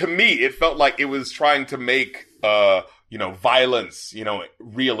 to me, it felt like it was trying to make, you know, violence, you know,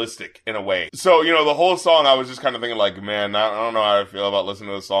 realistic in a way. So, you know, the whole song, I was just kind of thinking like, man, I don't know how I feel about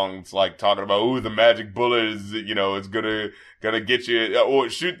listening to a song. It's like talking about, ooh, the magic bullet is, you know, it's gonna get you, or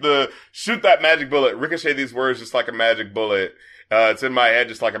shoot that magic bullet, ricochet these words just like a magic bullet. It's in my head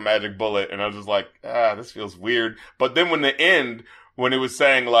just like a magic bullet. And I was just like, this feels weird. But then when it was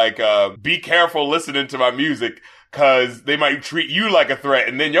saying like, be careful listening to my music, cause they might treat you like a threat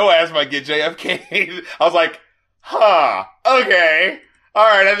and then your ass might get JFK. I was like, huh, okay.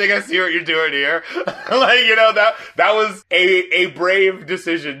 Alright, I think I see what you're doing here. Like, you know, that was a brave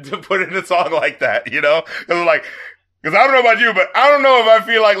decision to put in a song like that, you know? Cause I don't know about you, but I don't know if I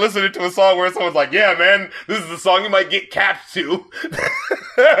feel like listening to a song where someone's like, yeah, man, this is the song you might get capped to.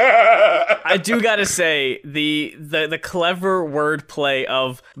 I do gotta say, the clever wordplay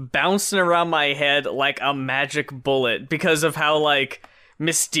of bouncing around my head like a magic bullet because of how, like,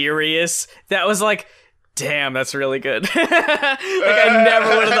 mysterious, that was like, damn, that's really good. Like, I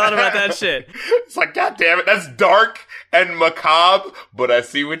never would have thought about that shit. It's like, god damn it, that's dark and macabre, but I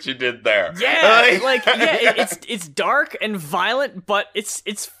see what you did there. Yeah, it's dark and violent, but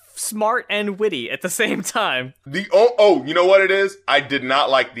it's smart and witty at the same time. You know what it is? I did not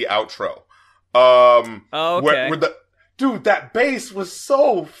like the outro. Okay. Where dude, that bass was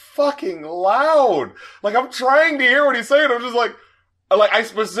so fucking loud. Like, I'm trying to hear what he's saying. I'm just like, I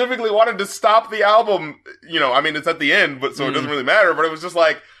specifically wanted to stop the album, you know, I mean, it's at the end, but so it doesn't really matter, but it was just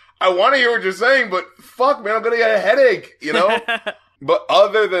like, I want to hear what you're saying, but fuck, man, I'm gonna get a headache, you know? But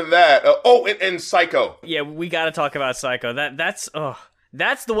other than that, and Psycho. Yeah, we gotta talk about Psycho. That's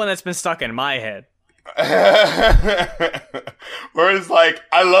the one that's been stuck in my head. Where it's like,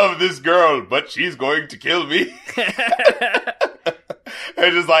 I love this girl, but she's going to kill me.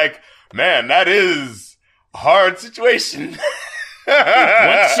 It's just like, man, that is a hard situation.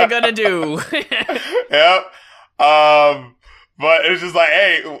 What you gonna do? Yep. But it was just like,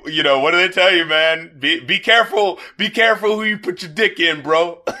 hey, you know, what do they tell you, man? Be careful. Be careful who you put your dick in,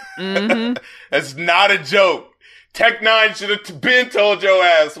 bro. Mm-hmm. That's not a joke. Tech 9 should have been told your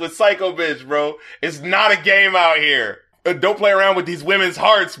ass with Psycho Bitch, bro. It's not a game out here. Don't play around with these women's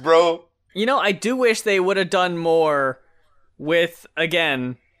hearts, bro. You know, I do wish they would have done more with,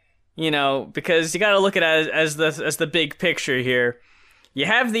 again, you know, because you gotta look at it as the big picture here. You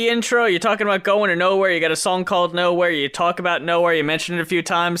have the intro, you're talking about going to nowhere, you got a song called Nowhere, you talk about nowhere, you mention it a few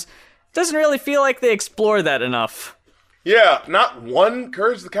times. Doesn't really feel like they explore that enough. Yeah, not one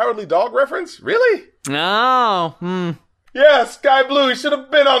Courage the Cowardly Dog reference? Really? No. Yeah, Sky Blue, he should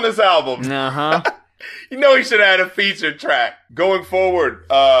have been on this album. Uh-huh. You know he should have had a feature track. Going forward,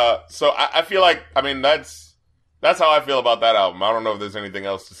 so I feel like, I mean, that's how I feel about that album. I don't know if there's anything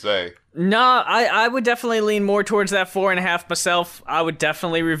else to say. No, I would definitely lean more towards that 4.5 myself. I would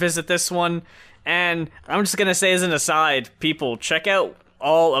definitely revisit this one. And I'm just gonna say as an aside, people, check out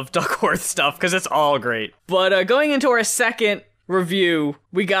all of Duckworth stuff, because it's all great. But going into our second review,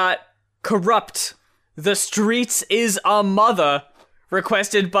 we got Kurupt, The Streetz is a Mother,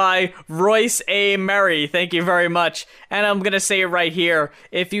 requested by Royce A. Murray. Thank you very much. And I'm going to say it right here.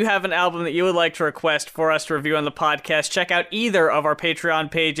 If you have an album that you would like to request for us to review on the podcast, check out either of our Patreon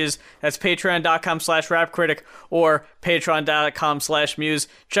pages. That's patreon.com/rapcritic or patreon.com/muse.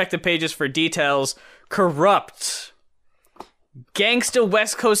 Check the pages for details. Kurupt. Gangsta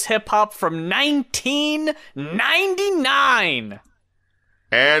West Coast hip-hop from 1999.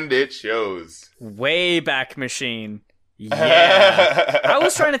 And it shows. Wayback Machine. Yeah. I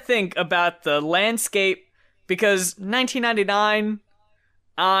was trying to think about the landscape because 1999,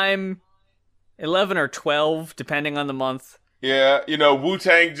 I'm 11 or 12, depending on the month. Yeah,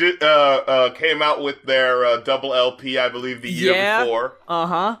 Wu-Tang came out with their double LP, I believe, the year before.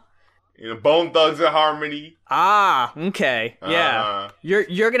 Uh-huh. Bone Thugs and Harmony. Ah, okay. Yeah.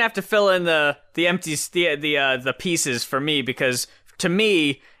 You're gonna have to fill in the empties, the pieces for me, because to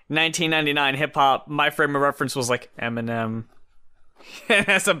me, 1999 hip hop, my frame of reference was like Eminem.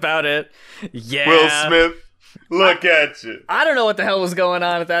 That's about it. Yeah. Will Smith, look at you. I don't know what the hell was going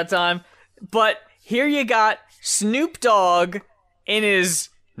on at that time, but here you got Snoop Dogg in his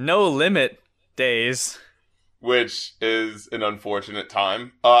No Limit days. Which is an unfortunate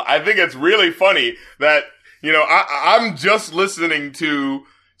time. I think it's really funny that, I'm just listening to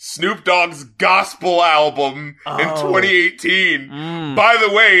Snoop Dogg's gospel album in 2018. By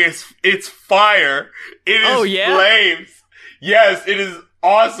the way, it's fire. It is flames. Yes, it is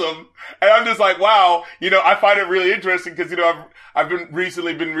awesome. And I'm just like, wow, I find it really interesting because, I've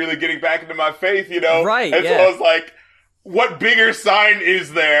recently been really getting back into my faith, Right, and so I was like, what bigger sign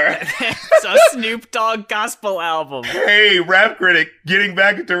is there? It's a Snoop Dogg gospel album. Hey, rap critic, getting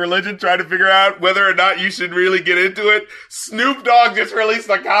back into religion, trying to figure out whether or not you should really get into it. Snoop Dogg just released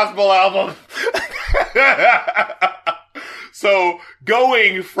a gospel album. So,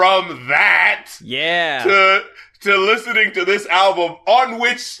 going from that to listening to this album on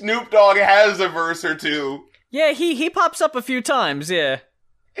which Snoop Dogg has a verse or two. Yeah, he pops up a few times, yeah.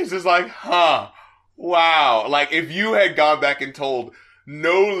 It's just like, wow. Like, if you had gone back and told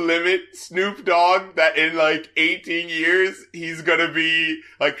No Limit Snoop Dogg that in, 18 years, he's gonna be,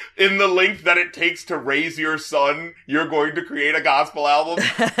 in the length that it takes to raise your son, you're going to create a gospel album.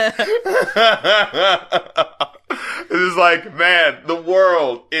 It's like, man, the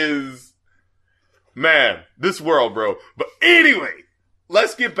world is... Man, this world, bro. But anyway,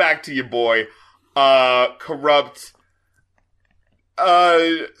 let's get back to your boy, Kurupt.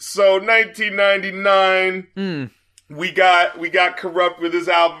 So 1999, we got Kurupt with his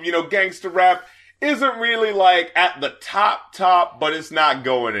album. Gangsta rap isn't really at the top, but it's not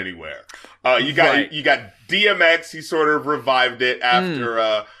going anywhere. You got DMX. He sort of revived it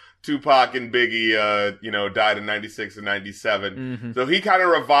after Tupac and Biggie, died in 96 and 97. Mm-hmm. So he kind of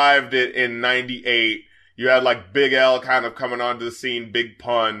revived it in 98. You had Big L kind of coming onto the scene, Big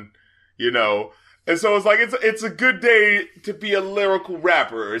Pun, And so it's it's a good day to be a lyrical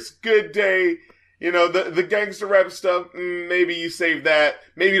rapper. It's a good day, the gangster rap stuff, maybe you save that.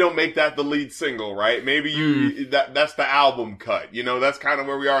 Maybe don't make that the lead single, right? Maybe that's the album cut. That's kind of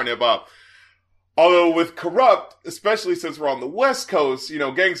where we are in hip hop. Although with Kurupt, especially since we're on the West Coast,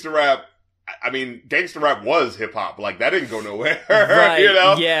 gangster rap, gangster rap was hip hop. That didn't go nowhere,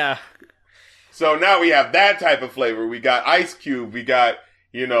 right, Yeah. So now we have that type of flavor. We got Ice Cube. We got,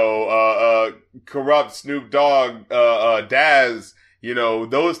 Kurupt, Snoop Dogg, Daz,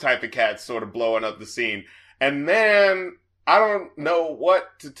 those type of cats sort of blowing up the scene. And then, I don't know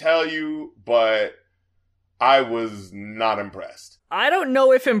what to tell you, but I was not impressed. I don't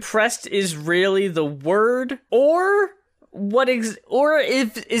know if impressed is really the word, or what or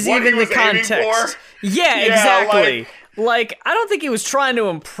if is what even the context. Yeah, exactly. I don't think he was trying to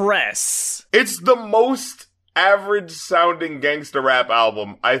impress. It's the most average sounding gangster rap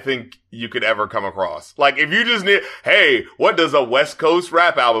album I think you could ever come across. If you just need, hey, what does a West Coast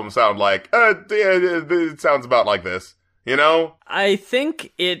rap album sound like? It sounds about like this, I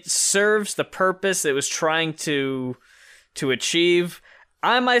think it serves the purpose it was trying to achieve.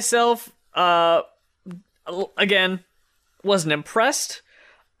 I myself, again, wasn't impressed.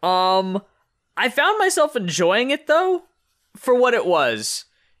 I found myself enjoying it though, for what it was.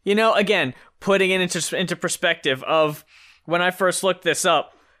 Again, putting it into perspective of when I first looked this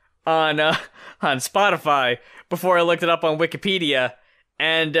up on Spotify before I looked it up on Wikipedia,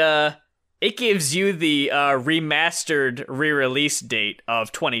 and it gives you the remastered re-release date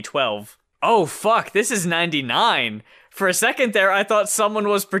of 2012. Oh fuck, this is 99. For a second there, I thought someone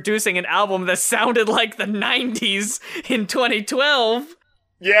was producing an album that sounded like the 90s in 2012.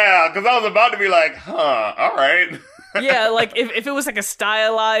 Yeah, because I was about to be like, all right. Yeah, if it was a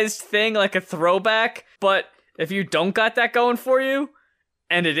stylized thing, a throwback, but if you don't got that going for you,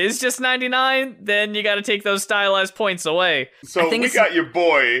 and it is just 99, then you gotta take those stylized points away. So we got your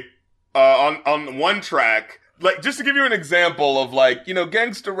boy on one track, just to give you an example of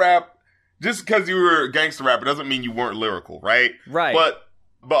gangster rap, just because you were a gangster rapper doesn't mean you weren't lyrical, right? Right. But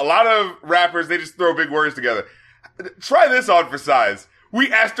a lot of rappers, they just throw big words together. Try this on for size.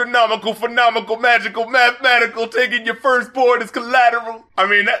 We astronomical, phenomenal, magical, mathematical, taking your firstborn as collateral.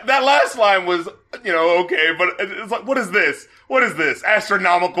 That last line was, okay, but it's what is this? What is this?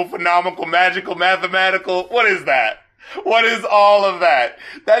 Astronomical, phenomenal, magical, mathematical. What is that? What is all of that?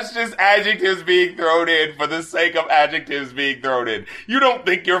 That's just adjectives being thrown in for the sake of adjectives being thrown in. You don't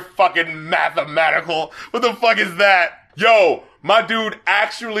think you're fucking mathematical? What the fuck is that? Yo, my dude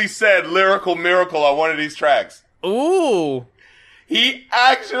actually said lyrical miracle on one of these tracks. Ooh. He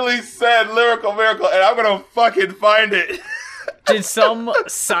actually said lyrical miracle, and I'm gonna fucking find it. Did some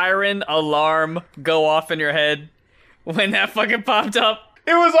siren alarm go off in your head when that fucking popped up?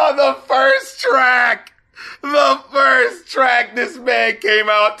 It was on the first track. The first track, this man came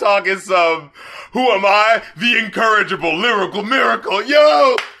out talking some, who am I? The incorrigible lyrical miracle.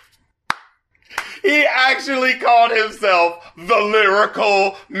 Yo! He actually called himself the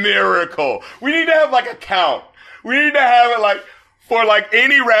lyrical miracle. We need to have like a count. We need to have it like, for like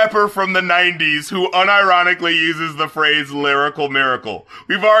any rapper from the 90s who unironically uses the phrase lyrical miracle.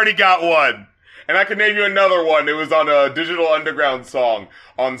 We've already got one. And I can name you another one. It was on a Digital Underground song,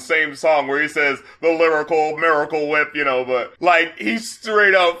 on same song, where he says, the lyrical miracle whip, you know, but, like, he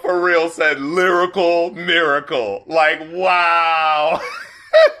straight up for real said lyrical miracle. Like, wow.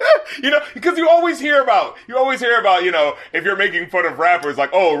 You know, because you always hear about, you know, if you're making fun of rappers, like,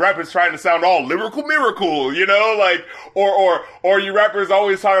 oh, rappers trying to sound all lyrical miracle, you know, like, or you rappers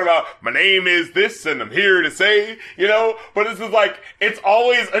always talking about, my name is this and I'm here to say, you know, but this is like, it's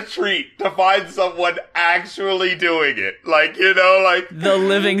always a treat to find someone actually doing it. Like, you know, like. The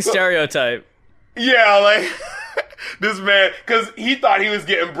living stereotype. Yeah, like. This man, cause he thought he was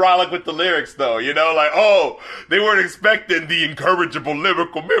getting brolic with the lyrics though, you know, like, oh, they weren't expecting the incorrigible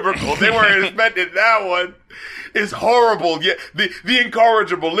lyrical miracle. They weren't expecting that one. It's horrible. Yeah, the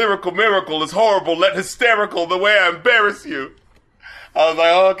incorrigible lyrical miracle is horrible. Let hysterical the way I embarrass you. I was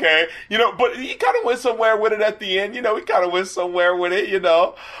like, okay, you know, but he kind of went somewhere with it at the end, you know, he kind of went somewhere with it, you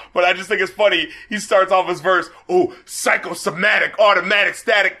know, but I just think it's funny. He starts off his verse, oh, psychosomatic, automatic,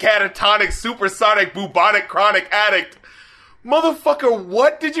 static, catatonic, supersonic, bubonic, chronic addict. Motherfucker,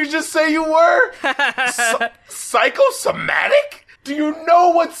 what did you just say you were? Psychosomatic? Do you know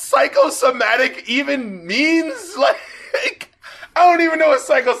what psychosomatic even means? Like, I don't even know what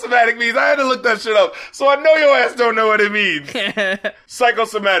psychosomatic means. I had to look that shit up. So I know your ass don't know what it means.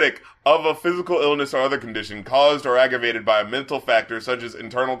 Psychosomatic, of a physical illness or other condition caused or aggravated by a mental factor such as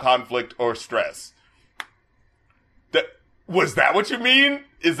internal conflict or stress. Was that what you mean?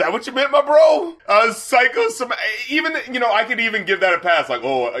 Is that what you meant, my bro? Psychosomatic, even, you know, I could even give that a pass. Like,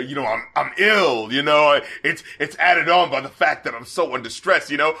 oh, you know, I'm ill, you know, it's added on by the fact that I'm so under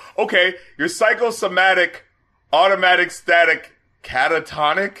stress, you know? Okay, you're psychosomatic, automatic, static,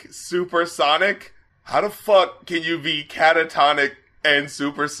 catatonic, supersonic. How the fuck can you be catatonic and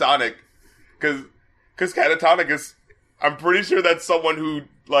supersonic? Cause catatonic is, I'm pretty sure that's someone who,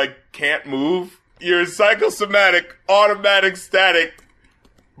 like, can't move. You're psychosomatic, automatic, static,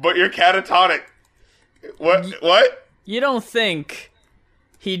 but you're catatonic. What? You don't think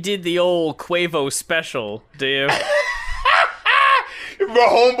he did the old Quavo special, do you? My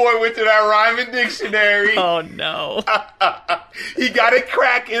homeboy went to that rhyming dictionary. Oh, no. He got it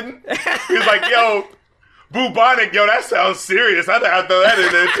cracking. He was like, yo, bubonic, yo, that sounds serious. I thought I'd throw that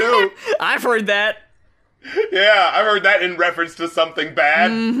in there, too. I've heard that. Yeah, I've heard that in reference to something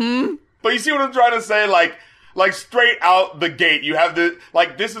bad. Mm-hmm. But you see what I'm trying to say? Like straight out the gate, you have the,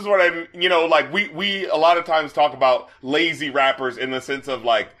 like, this is what I'm, you know, like, we a lot of times talk about lazy rappers in the sense of,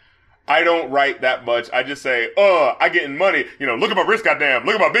 like, I don't write that much. I just say, I getting money. You know, look at my wrist, goddamn.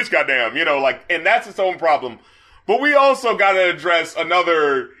 Look at my bitch, goddamn. You know, like, and that's its own problem. But we also gotta address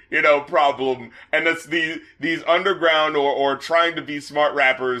another, you know, problem. And that's these underground or trying to be smart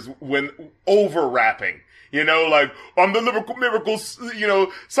rappers when over rapping. You know, like, I'm the lyrical miracles, you know,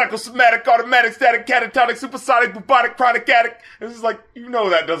 psychosomatic, automatic, static, catatonic, supersonic, bubonic, chronic addict. It's just like, you know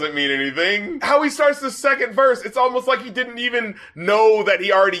that doesn't mean anything. How he starts the second verse, it's almost like he didn't even know that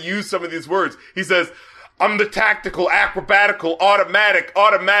he already used some of these words. He says, I'm the tactical, acrobatical, automatic,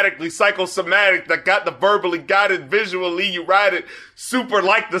 automatically, psychosomatic that got the verbally guided, visually you ride it, super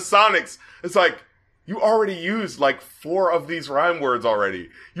like the Sonics. It's like, you already used like 4 of these rhyme words already.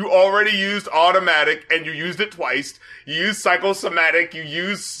 You already used automatic and you used it twice. You used psychosomatic, you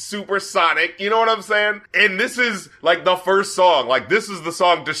used supersonic, you know what I'm saying? And this is like the first song. Like, this is the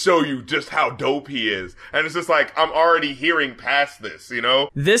song to show you just how dope he is. And it's just like, I'm already hearing past this, you know?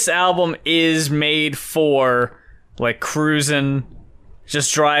 This album is made for, like, cruising,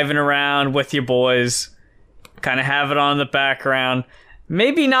 just driving around with your boys, kind of have it on in the background.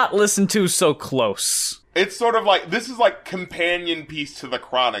 Maybe not listen to so close. It's sort of like, this is like companion piece to the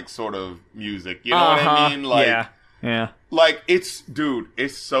Chronic sort of music. You know what I mean? Like, yeah. Like, it's, dude,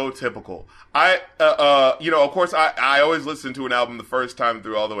 it's so typical. You know, of course, I always listen to an album the first time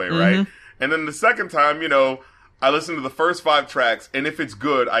through all the way, right? And then the second time, you know, I listen to the first 5 tracks, and if it's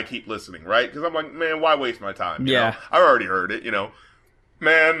good, I keep listening, right? Because I'm like, man, why waste my time? You know? I already heard it, you know.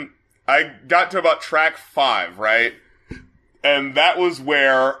 Man, I got to about track 5, right? And that was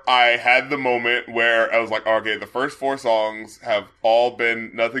where I had the moment where I was like, okay, the first 4 songs have all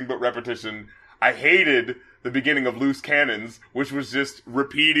been nothing but repetition. I hated the beginning of Loose Cannons, which was just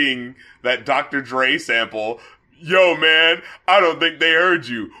repeating that Dr. Dre sample. Yo, man, I don't think they heard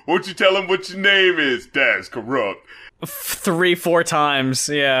you. Won't you tell them what your name is? That's Kurupt. 3-4 times,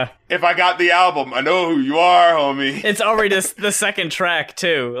 yeah. If I got the album, I know who you are, homie. It's already the second track,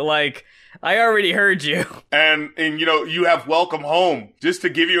 too. Like, I already heard you. And you know, you have Welcome Home. Just to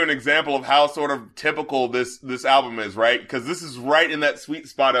give you an example of how sort of typical this album is, right? Because this is right in that sweet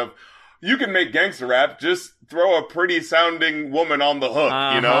spot of, you can make gangster rap, just throw a pretty sounding woman on the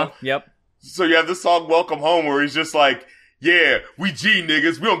hook, you know? Yep. So you have this song, Welcome Home, where he's just like, yeah, we G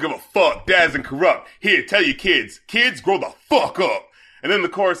niggas, we don't give a fuck, Daz and Kurupt. Here, tell your kids, grow the fuck up. And then the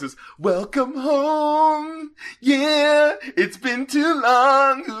chorus is, welcome home, yeah, it's been too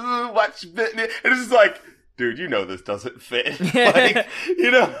long, ooh, watch you, and it's just like, dude, you know this doesn't fit. Like, you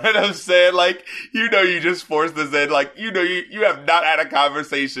know what I'm saying? Like, you know you just forced this in, like, you know you have not had a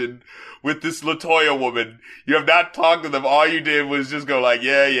conversation with this LaToya woman. You have not talked to them. All you did was just go like,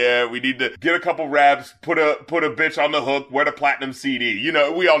 yeah, we need to get a couple raps, put a bitch on the hook, wear the platinum CD. You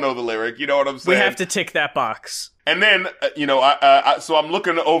know, we all know the lyric. You know what I'm saying? We have to tick that box. And then, you know, so I'm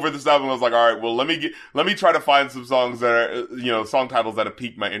looking over this album. I was like, all right, well, let me try to find some songs that are, you know, song titles that have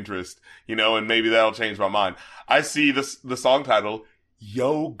piqued my interest, you know, and maybe that'll change my mind. I see the song title,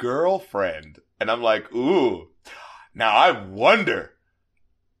 Yo Girlfriend. And I'm like, ooh, now I wonder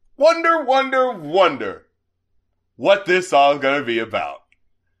what this song's gonna be about.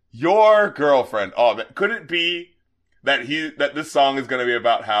 Your Girlfriend. Oh man, could it be that this song is gonna be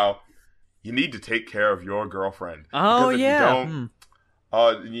about how you need to take care of your girlfriend? Oh, because if yeah. you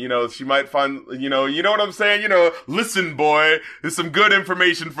don't, you know, she might find, you know what I'm saying? You know, listen, boy, there's some good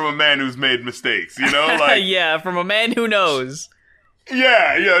information from a man who's made mistakes, you know? Like, yeah, from a man who knows.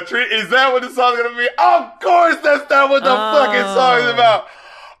 Yeah, is that what the song's gonna be? Of course that's not what the fucking song is about.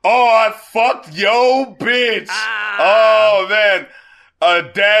 Oh, I fucked yo bitch. Oh, man.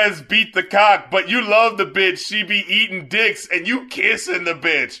 Daz beat the cock, but you love the bitch. She be eating dicks and you kissing the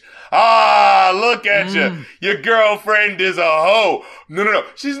bitch. Ah, look at you. Your girlfriend is a hoe. No.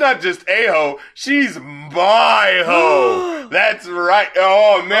 She's not just a hoe. She's my hoe. That's right.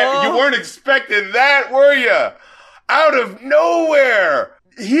 Oh, man. You weren't expecting that, were you? Out of nowhere.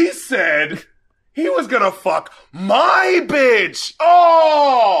 He said he was gonna fuck my bitch.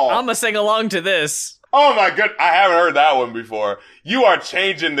 Oh! I'm gonna sing along to this. Oh my god, I haven't heard that one before. You are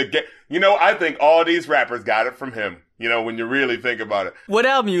changing the game. You know, I think all these rappers got it from him. You know, when you really think about it. What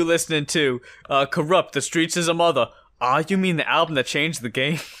album you listening to? Kurupt, The Streetz is a Mother. You mean the album that changed the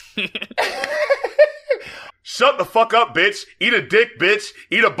game? Shut the fuck up, bitch. Eat a dick, bitch.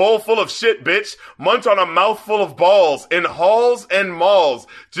 Eat a bowl full of shit, bitch. Munch on a mouthful of balls in halls and malls.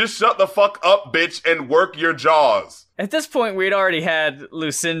 Just shut the fuck up, bitch, and work your jaws. At this point, we'd already had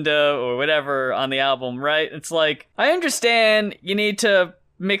Lucinda or whatever on the album, right? It's like, I understand you need to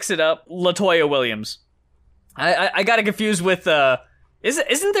mix it up. LaToya Williams. I got it confused with,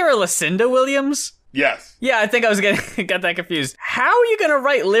 isn't there a Lucinda Williams? Yes. Yeah, I think I was got that confused. How are you gonna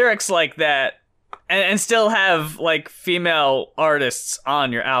write lyrics like that and still have, like, female artists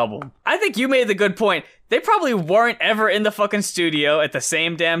on your album? I think you made the good point. They probably weren't ever in the fucking studio at the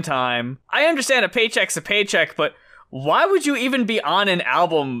same damn time. I understand a paycheck's a paycheck, but why would you even be on an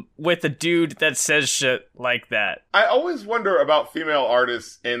album with a dude that says shit like that? I always wonder about female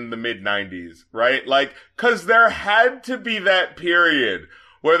artists in the mid-90s, right? Like, cause there had to be that period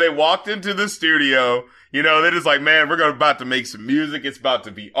where they walked into the studio, you know, they're just like, man, we're about to make some music, it's about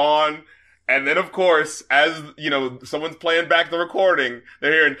to be on. And then, of course, as, you know, someone's playing back the recording,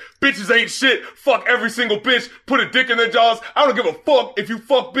 they're hearing, bitches ain't shit, fuck every single bitch, put a dick in their jaws, I don't give a fuck if you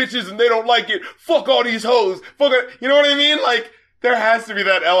fuck bitches and they don't like it, fuck all these hoes, fuck it, you know what I mean? Like, there has to be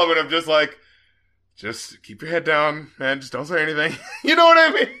that element of just like, just keep your head down, man, just don't say anything, you know what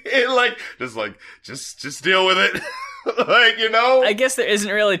I mean? Just deal with it. Like, you know? I guess there isn't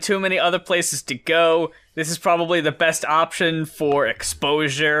really too many other places to go. This is probably the best option for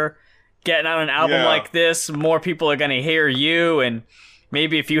exposure. Getting on an album like this, more people are going to hear you, and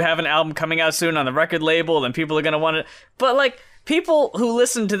maybe if you have an album coming out soon on the record label, then people are going to want it. But, like, people who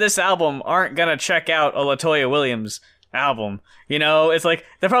listen to this album aren't going to check out a LaToya Williams album. You know, it's like,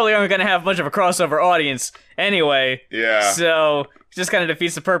 they probably aren't going to have much of a crossover audience anyway. Yeah. So, it just kind of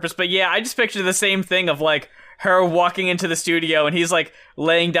defeats the purpose. But yeah, I just picture the same thing of, like, her walking into the studio and he's like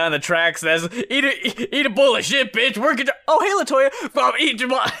laying down the tracks and says, eat a bowl of shit, bitch. Work it. Oh, hey, LaToya. From eat.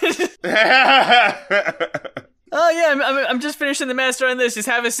 Oh yeah, I'm just finishing the master on this. Just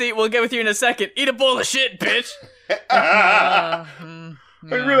have a seat. We'll get with you in a second. Eat a bowl of shit, bitch.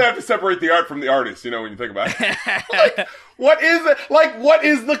 You really have to separate the art from the artist, when you think about it. Like, what is it? Like, what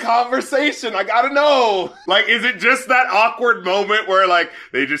is the conversation? I gotta know. Like, is it just that awkward moment where, like,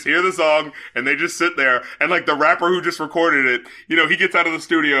 they just hear the song and they just sit there and, like, the rapper who just recorded it, he gets out of the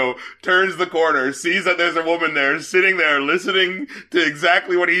studio, turns the corner, sees that there's a woman there, sitting there, listening to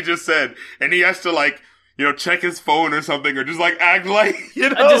exactly what he just said, and he has to, like, check his phone or something, or just, like, act like,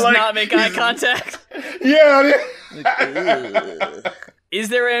 just like, not make eye contact. Yeah. Is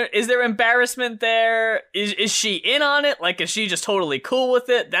there embarrassment there? Is she in on it? Like, is she just totally cool with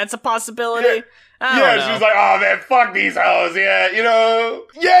it? That's a possibility. Yeah, she's like, oh man, fuck these hoes. Yeah,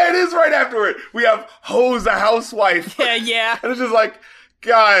 Yeah, it is right afterward. We have Hoes a Housewife. Yeah. And it's just like,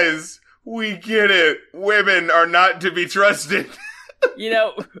 guys, we get it. Women are not to be trusted.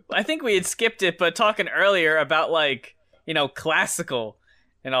 I think we had skipped it, but talking earlier about, like, classical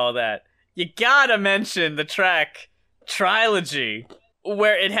and all that, you gotta mention the track Trilogy,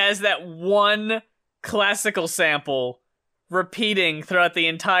 where it has that one classical sample repeating throughout the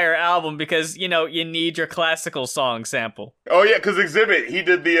entire album because, you need your classical song sample. Oh, yeah, because Exhibit, he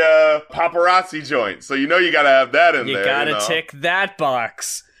did the paparazzi joint, so you gotta have that in there. You gotta tick that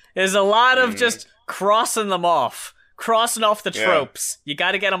box. There's a lot of just crossing them off. Crossing off the tropes. You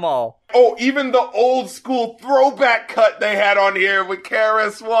gotta get them all. Oh, even the old school throwback cut they had on here with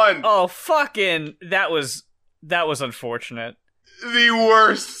KRS-One. Oh, fucking, that was unfortunate. The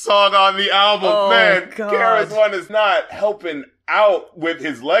worst song on the album. Oh, man, God. KRS-One is not helping out with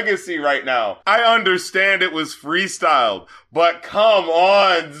his legacy right now. I understand it was freestyled, but come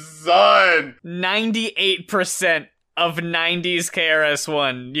on, son. 98% of 90s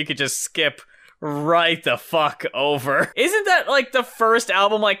KRS-One you could just skip right the fuck over. Isn't that like the first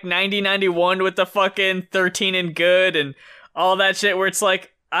album, like 90-91 with the fucking 13 and Good and all that shit where it's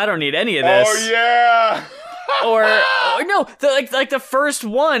like, I don't need any of this. Oh yeah. or no, like the first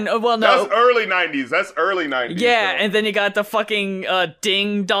one. Well, no, that's early 90s. That's early 90s. Yeah, though. and then you got the fucking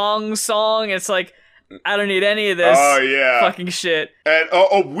Ding Dong song. It's like, I don't need any of this. Oh yeah, fucking shit.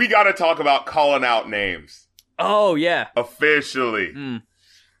 And we gotta talk about calling out names. Oh yeah, officially.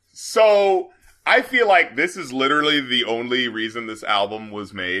 So I feel like this is literally the only reason this album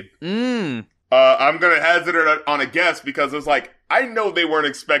was made. I'm gonna hazard on a guess because it's like, I know they weren't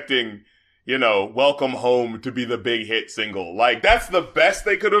expecting, Welcome Home to be the big hit single. Like, that's the best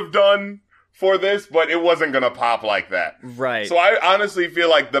they could have done for this, but it wasn't gonna pop like that. Right. So I honestly feel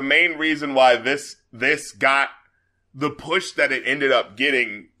like the main reason why this got the push that it ended up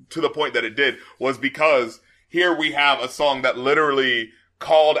getting to the point that it did was because here we have a song that literally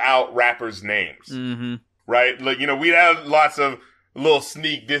called out rappers' names. Mm-hmm. Right? Like, we had lots of little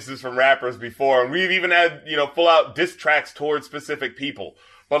sneak disses from rappers before, and we've even had, full out diss tracks towards specific people.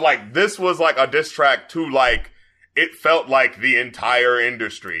 But, like, this was like a diss track to, like, it felt like the entire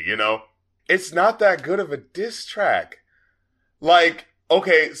industry, It's not that good of a diss track. Like,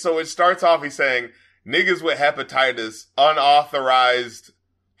 okay, so it starts off, he's saying, niggas with hepatitis, unauthorized,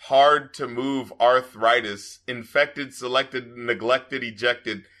 hard to move arthritis, infected, selected, neglected,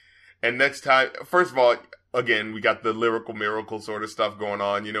 ejected. And next time, first of all, again, we got the lyrical miracle sort of stuff going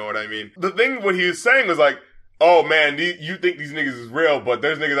on, you know what I mean? The thing what he was saying was like, oh man, you think these niggas is real, but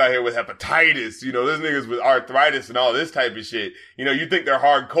there's niggas out here with hepatitis, there's niggas with arthritis and all this type of shit. You think they're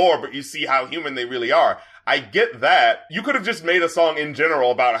hardcore, but you see how human they really are. I get that. You could have just made a song in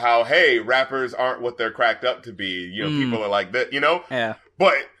general about how, hey, rappers aren't what they're cracked up to be. People are like that, Yeah.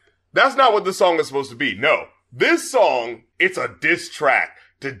 But that's not what the song is supposed to be. No. This song, it's a diss track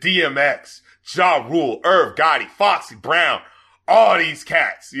to DMX, Ja Rule, Irv Gotti, Foxy Brown, all these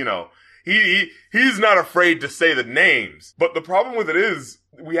cats, He's not afraid to say the names. But the problem with it is,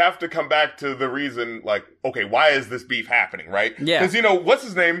 we have to come back to the reason, like, okay, why is this beef happening, right? Yeah. Because, what's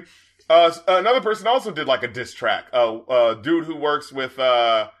his name? Another person also did, like, a diss track. A dude who works with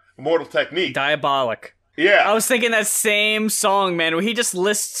Immortal Technique. Diabolic. Yeah. I was thinking that same song, man, where he just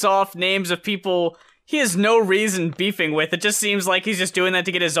lists off names of people he has no reason beefing with. It just seems like he's just doing that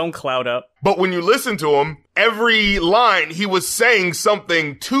to get his own clout up. But when you listen to him, every line, he was saying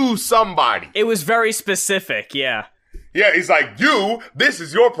something to somebody. It was very specific, yeah. Yeah, he's like, you, this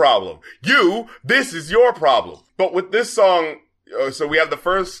is your problem. You, this is your problem. But with this song, so we have the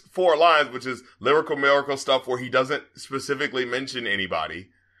first 4 lines, which is lyrical miracle stuff where he doesn't specifically mention anybody.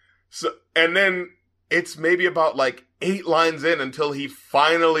 So, and then it's maybe about like 8 lines in until he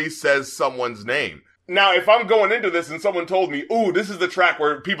finally says someone's name. Now, if I'm going into this and someone told me, ooh, this is the track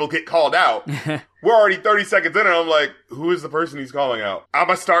where people get called out, we're already 30 seconds in and I'm like, who is the person he's calling out? I'm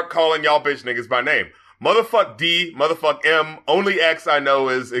gonna start calling y'all bitch niggas by name. Motherfuck D, motherfuck M, only X I know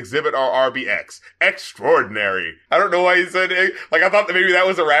is Exhibit or RBX. Extraordinary. I don't know why he said it. Like, I thought that maybe that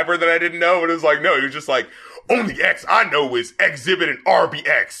was a rapper that I didn't know, but it was like, no, he was just like, only X I know is Exhibit and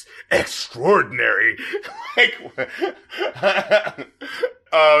RBX. Extraordinary. Like,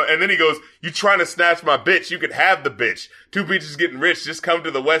 and then he goes, you trying to snatch my bitch, you can have the bitch. Two bitches getting rich, just come to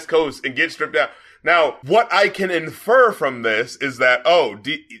the West Coast and get stripped down. Now, what I can infer from this is that,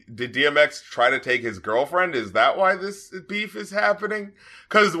 did DMX try to take his girlfriend? Is that why this beef is happening?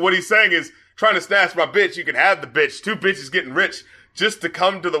 Because what he's saying is, trying to snatch my bitch, you can have the bitch. Two bitches getting rich just to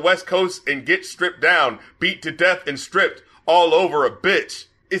come to the West Coast and get stripped down, beat to death and stripped all over a bitch.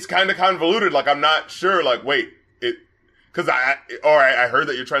 It's kind of convoluted. Like, I'm not sure, like, wait, because alright, I heard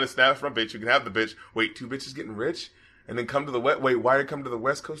that you're trying to snatch my bitch, you can have the bitch. Wait, two bitches getting rich? And then come to the why did come to the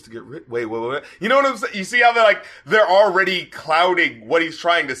West Coast to get rich? Wait. You know what I'm saying? You see how they're already clouding what he's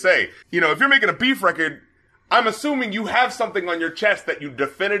trying to say. You know, if you're making a beef record, I'm assuming you have something on your chest that you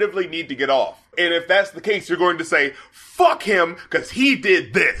definitively need to get off. And if that's the case, you're going to say, fuck him, cause he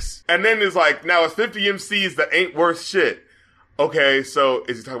did this. And then it's like, now it's 50 MCs that ain't worth shit. Okay, so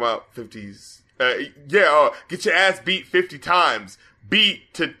is he talking about 50s? Get your ass beat 50 times.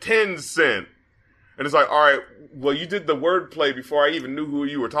 Beat to 10 cent. And it's like, alright, well, you did the wordplay before I even knew who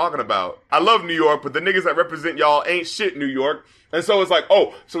you were talking about. I love New York, but the niggas that represent y'all ain't shit New York. And so it's like,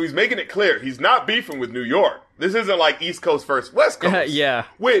 oh, so he's making it clear. He's not beefing with New York. This isn't like East Coast versus West Coast. Yeah.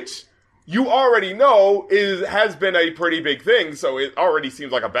 Which you already know has been a pretty big thing, so it already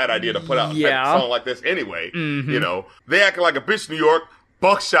seems like a bad idea to put out a song like this anyway. Mm-hmm. You know, they acting like a bitch New York,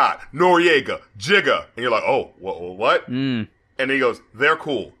 Buckshot, Noriega, Jigga. And you're like, oh, what? Mm. And then he goes, they're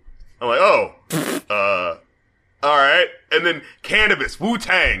cool. I'm like, oh, alright. And then Cannabis,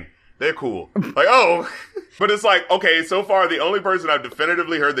 Wu-Tang, they're cool. Like, oh. But it's like, okay, so far the only person I've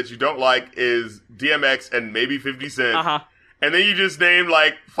definitively heard that you don't like is DMX and maybe 50 Cent. Uh-huh. And then you just named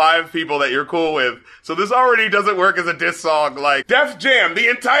like 5 people that you're cool with. So this already doesn't work as a diss song. Like, Def Jam, the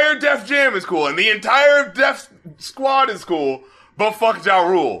entire Def Jam is cool, and the entire Def Squad is cool, but fuck Ja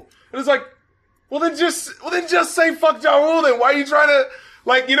Rule. And it's like, well then just say fuck Ja Rule then. Why are you trying to,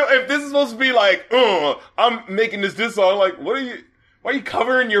 like, you know, if this is supposed to be like, I'm making this diss song, like, why are you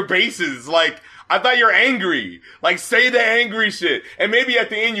covering your bases? Like, I thought you're angry. Like, say the angry shit. And maybe at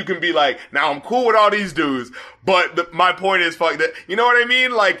the end you can be like, now I'm cool with all these dudes, but my point is, fuck that. You know what I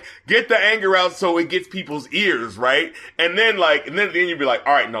mean? Like, get the anger out so it gets people's ears, right? And then at the end you'd be like,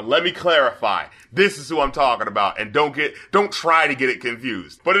 alright, now let me clarify. This is who I'm talking about, and don't try to get it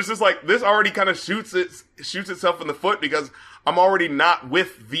confused. But it's just like, this already kind of shoots itself in the foot because I'm already not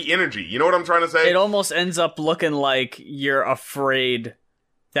with the energy. You know what I'm trying to say? It almost ends up looking like you're afraid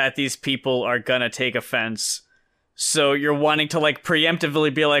that these people are gonna take offense. So you're wanting to like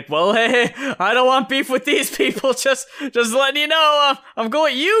preemptively be like, well, hey, I don't want beef with these people. Just letting you know, I'm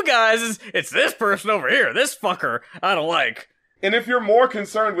going with you guys. It's this person over here, this fucker I don't like. And if you're more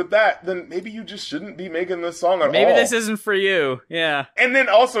concerned with that, then maybe you just shouldn't be making this song at all. Maybe this isn't for you. Yeah. And then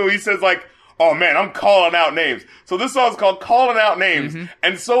also he says like, oh man, I'm calling out names. So this song's called Calling Out Names. Mm-hmm.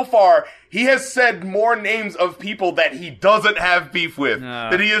 And so far, he has said more names of people that he doesn't have beef with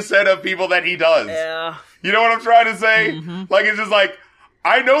than he has said of people that he does. Yeah. You know what I'm trying to say? Mm-hmm. Like, it's just like,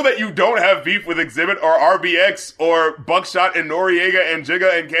 I know that you don't have beef with Exhibit or RBX or Buckshot and Noriega and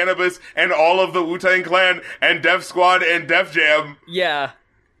Jigga and Cannabis and all of the Wu-Tang Clan and Def Squad and Def Jam. Yeah.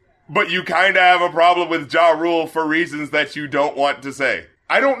 But you kind of have a problem with Ja Rule for reasons that you don't want to say.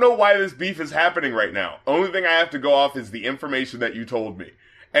 I don't know why this beef is happening right now. Only thing I have to go off is the information that you told me.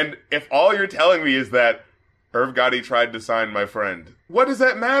 And if all you're telling me is that Irv Gotti tried to sign my friend, what does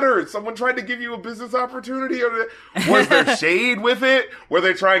that matter? Someone tried to give you a business opportunity? Or was there shade with it? Were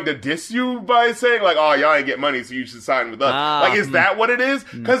they trying to diss you by saying like, oh, y'all ain't get money, so you should sign with us? Like, is that what it is?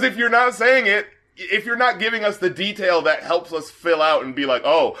 Because if you're not saying it, if you're not giving us the detail that helps us fill out and be like,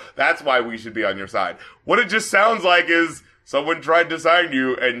 oh, that's why we should be on your side. What it just sounds like is, someone tried to sign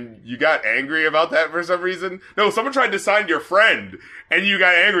you, and you got angry about that for some reason? No, someone tried to sign your friend, and you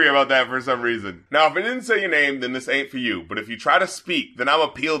got angry about that for some reason. Now, if it didn't say your name, then this ain't for you. But if you try to speak, then I'll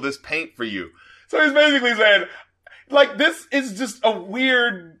peel this paint for you. So he's basically saying, like, this is just a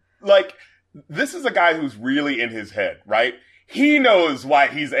weird, like, this is a guy who's really in his head, right? He knows why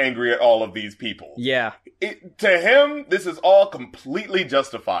he's angry at all of these people. Yeah. To him, this is all completely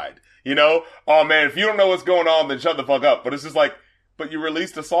justified. You know? Oh man, if you don't know what's going on, then shut the fuck up. But it's just like, but you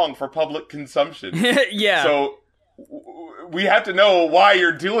released a song for public consumption. Yeah. So, we have to know why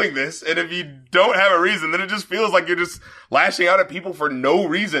you're doing this. And if you don't have a reason, then it just feels like you're just lashing out at people for no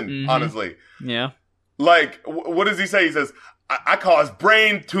reason, honestly. Yeah. Like, what does he say? He says, I cause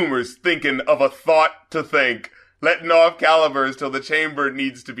brain tumors thinking of a thought to think, letting off calibers till the chamber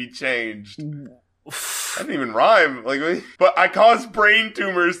needs to be changed. That didn't even rhyme. Like, but I cause brain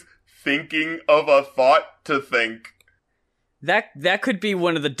tumors thinking of a thought to think. That could be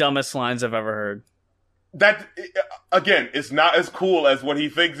one of the dumbest lines I've ever heard. That, again, it's not as cool as what he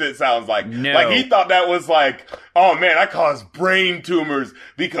thinks it sounds like. No. Like, he thought that was like, oh man, I cause brain tumors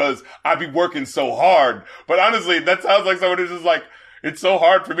because I be working so hard. But honestly, that sounds like someone who's just like, it's so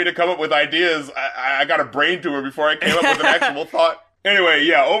hard for me to come up with ideas. I got a brain tumor before I came up with an actual thought. Anyway,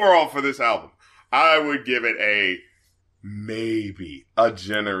 yeah, overall for this album, I would give it maybe a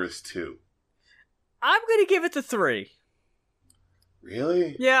generous 2. I'm gonna give it the 3.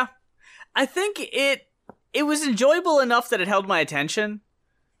 Really? Yeah. I think it was enjoyable enough that it held my attention.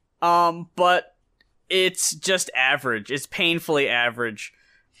 But it's just average. It's painfully average.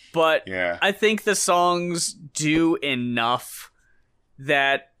 But yeah. I think the songs do enough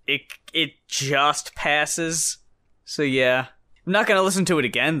that it just passes. So yeah. I'm not gonna listen to it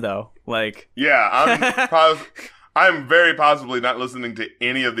again though. Like, yeah, I'm very possibly not listening to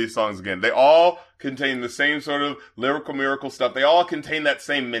any of these songs again. They all contain the same sort of lyrical miracle stuff. They all contain that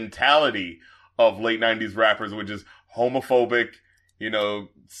same mentality of late 90s rappers, which is homophobic,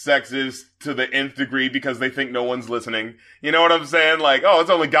 sexist to the nth degree because they think no one's listening. You know what I'm saying? Like, oh, it's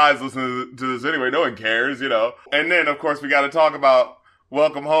only guys listening to this anyway. No one cares, And then, of course, we got to talk about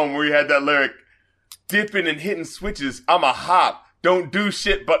Welcome Home, where you had that lyric, dipping and hitting switches, I'm a hop. Don't do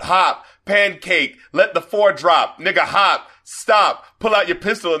shit but hop. Pancake. Let the 4 drop. Nigga hop. Stop. Pull out your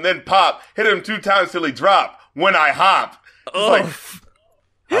pistol and then pop. Hit him 2 times till he drop. When I hop. It's like,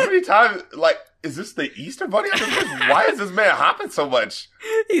 how many times, like, is this the Easter Bunny? Why is this man hopping so much?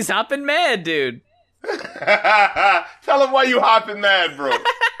 He's hopping mad, dude. Tell him why you hopping mad, bro.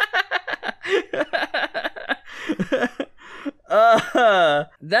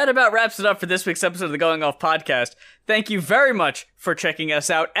 That about wraps it up for this week's episode of the Going Off podcast. Thank you very much for checking us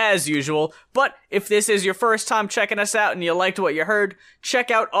out as usual. But if this is your first time checking us out and you liked what you heard,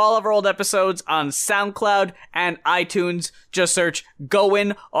 check out all of our old episodes on SoundCloud and iTunes. Just search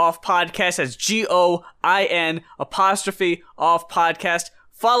Goin Off Podcast as GOIN apostrophe off podcast.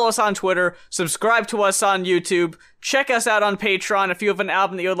 Follow us on Twitter, subscribe to us on YouTube, check us out on Patreon if you have an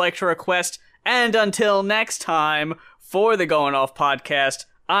album that you would like to request, and until next time, for the Going Off podcast,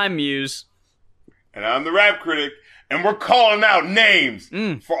 I'm Muse. And I'm the Rap Critic, and we're calling out names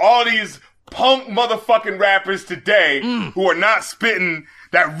for all these punk motherfucking rappers today who are not spitting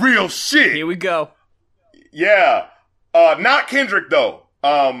that real shit. Here we go. Yeah. Not Kendrick, though.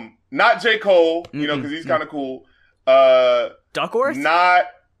 Not J. Cole, because he's kind of cool. Duckworth?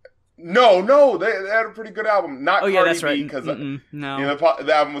 No, they had a pretty good album. Not Cardi that's B, right. because no.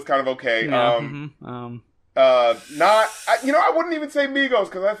 The album was kind of okay. Yeah. I wouldn't even say Migos,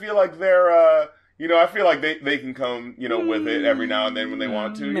 because I feel like they're, I feel like they can come, with it every now and then when they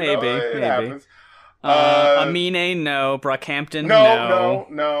want to. Maybe. It happens. Amine, no. Brockhampton, no.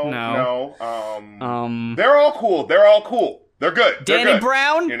 They're all cool. They're good. Danny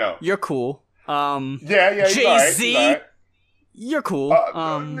Brown, you're cool. Yeah. Jay-Z, right. You're cool.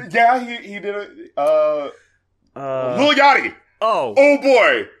 Yeah, he did it. Lil Yachty. Oh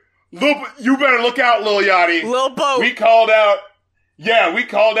boy. You better look out, Lil Yachty. Lil Bo. We called out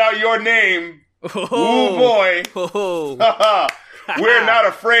your name. Oh boy. We're not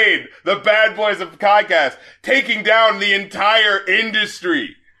afraid. The bad boys of podcast taking down the entire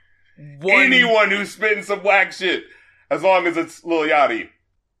industry. Anyone who's spitting some whack shit, as long as it's Lil Yachty.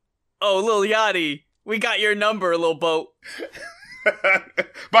 Oh, Lil Yachty. We got your number, Lil Boat.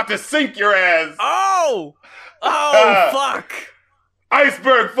 About to sink your ass. Oh, fuck.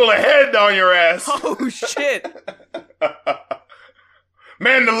 Iceberg full of head on your ass. Oh, shit.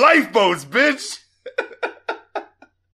 Man, the lifeboats, bitch.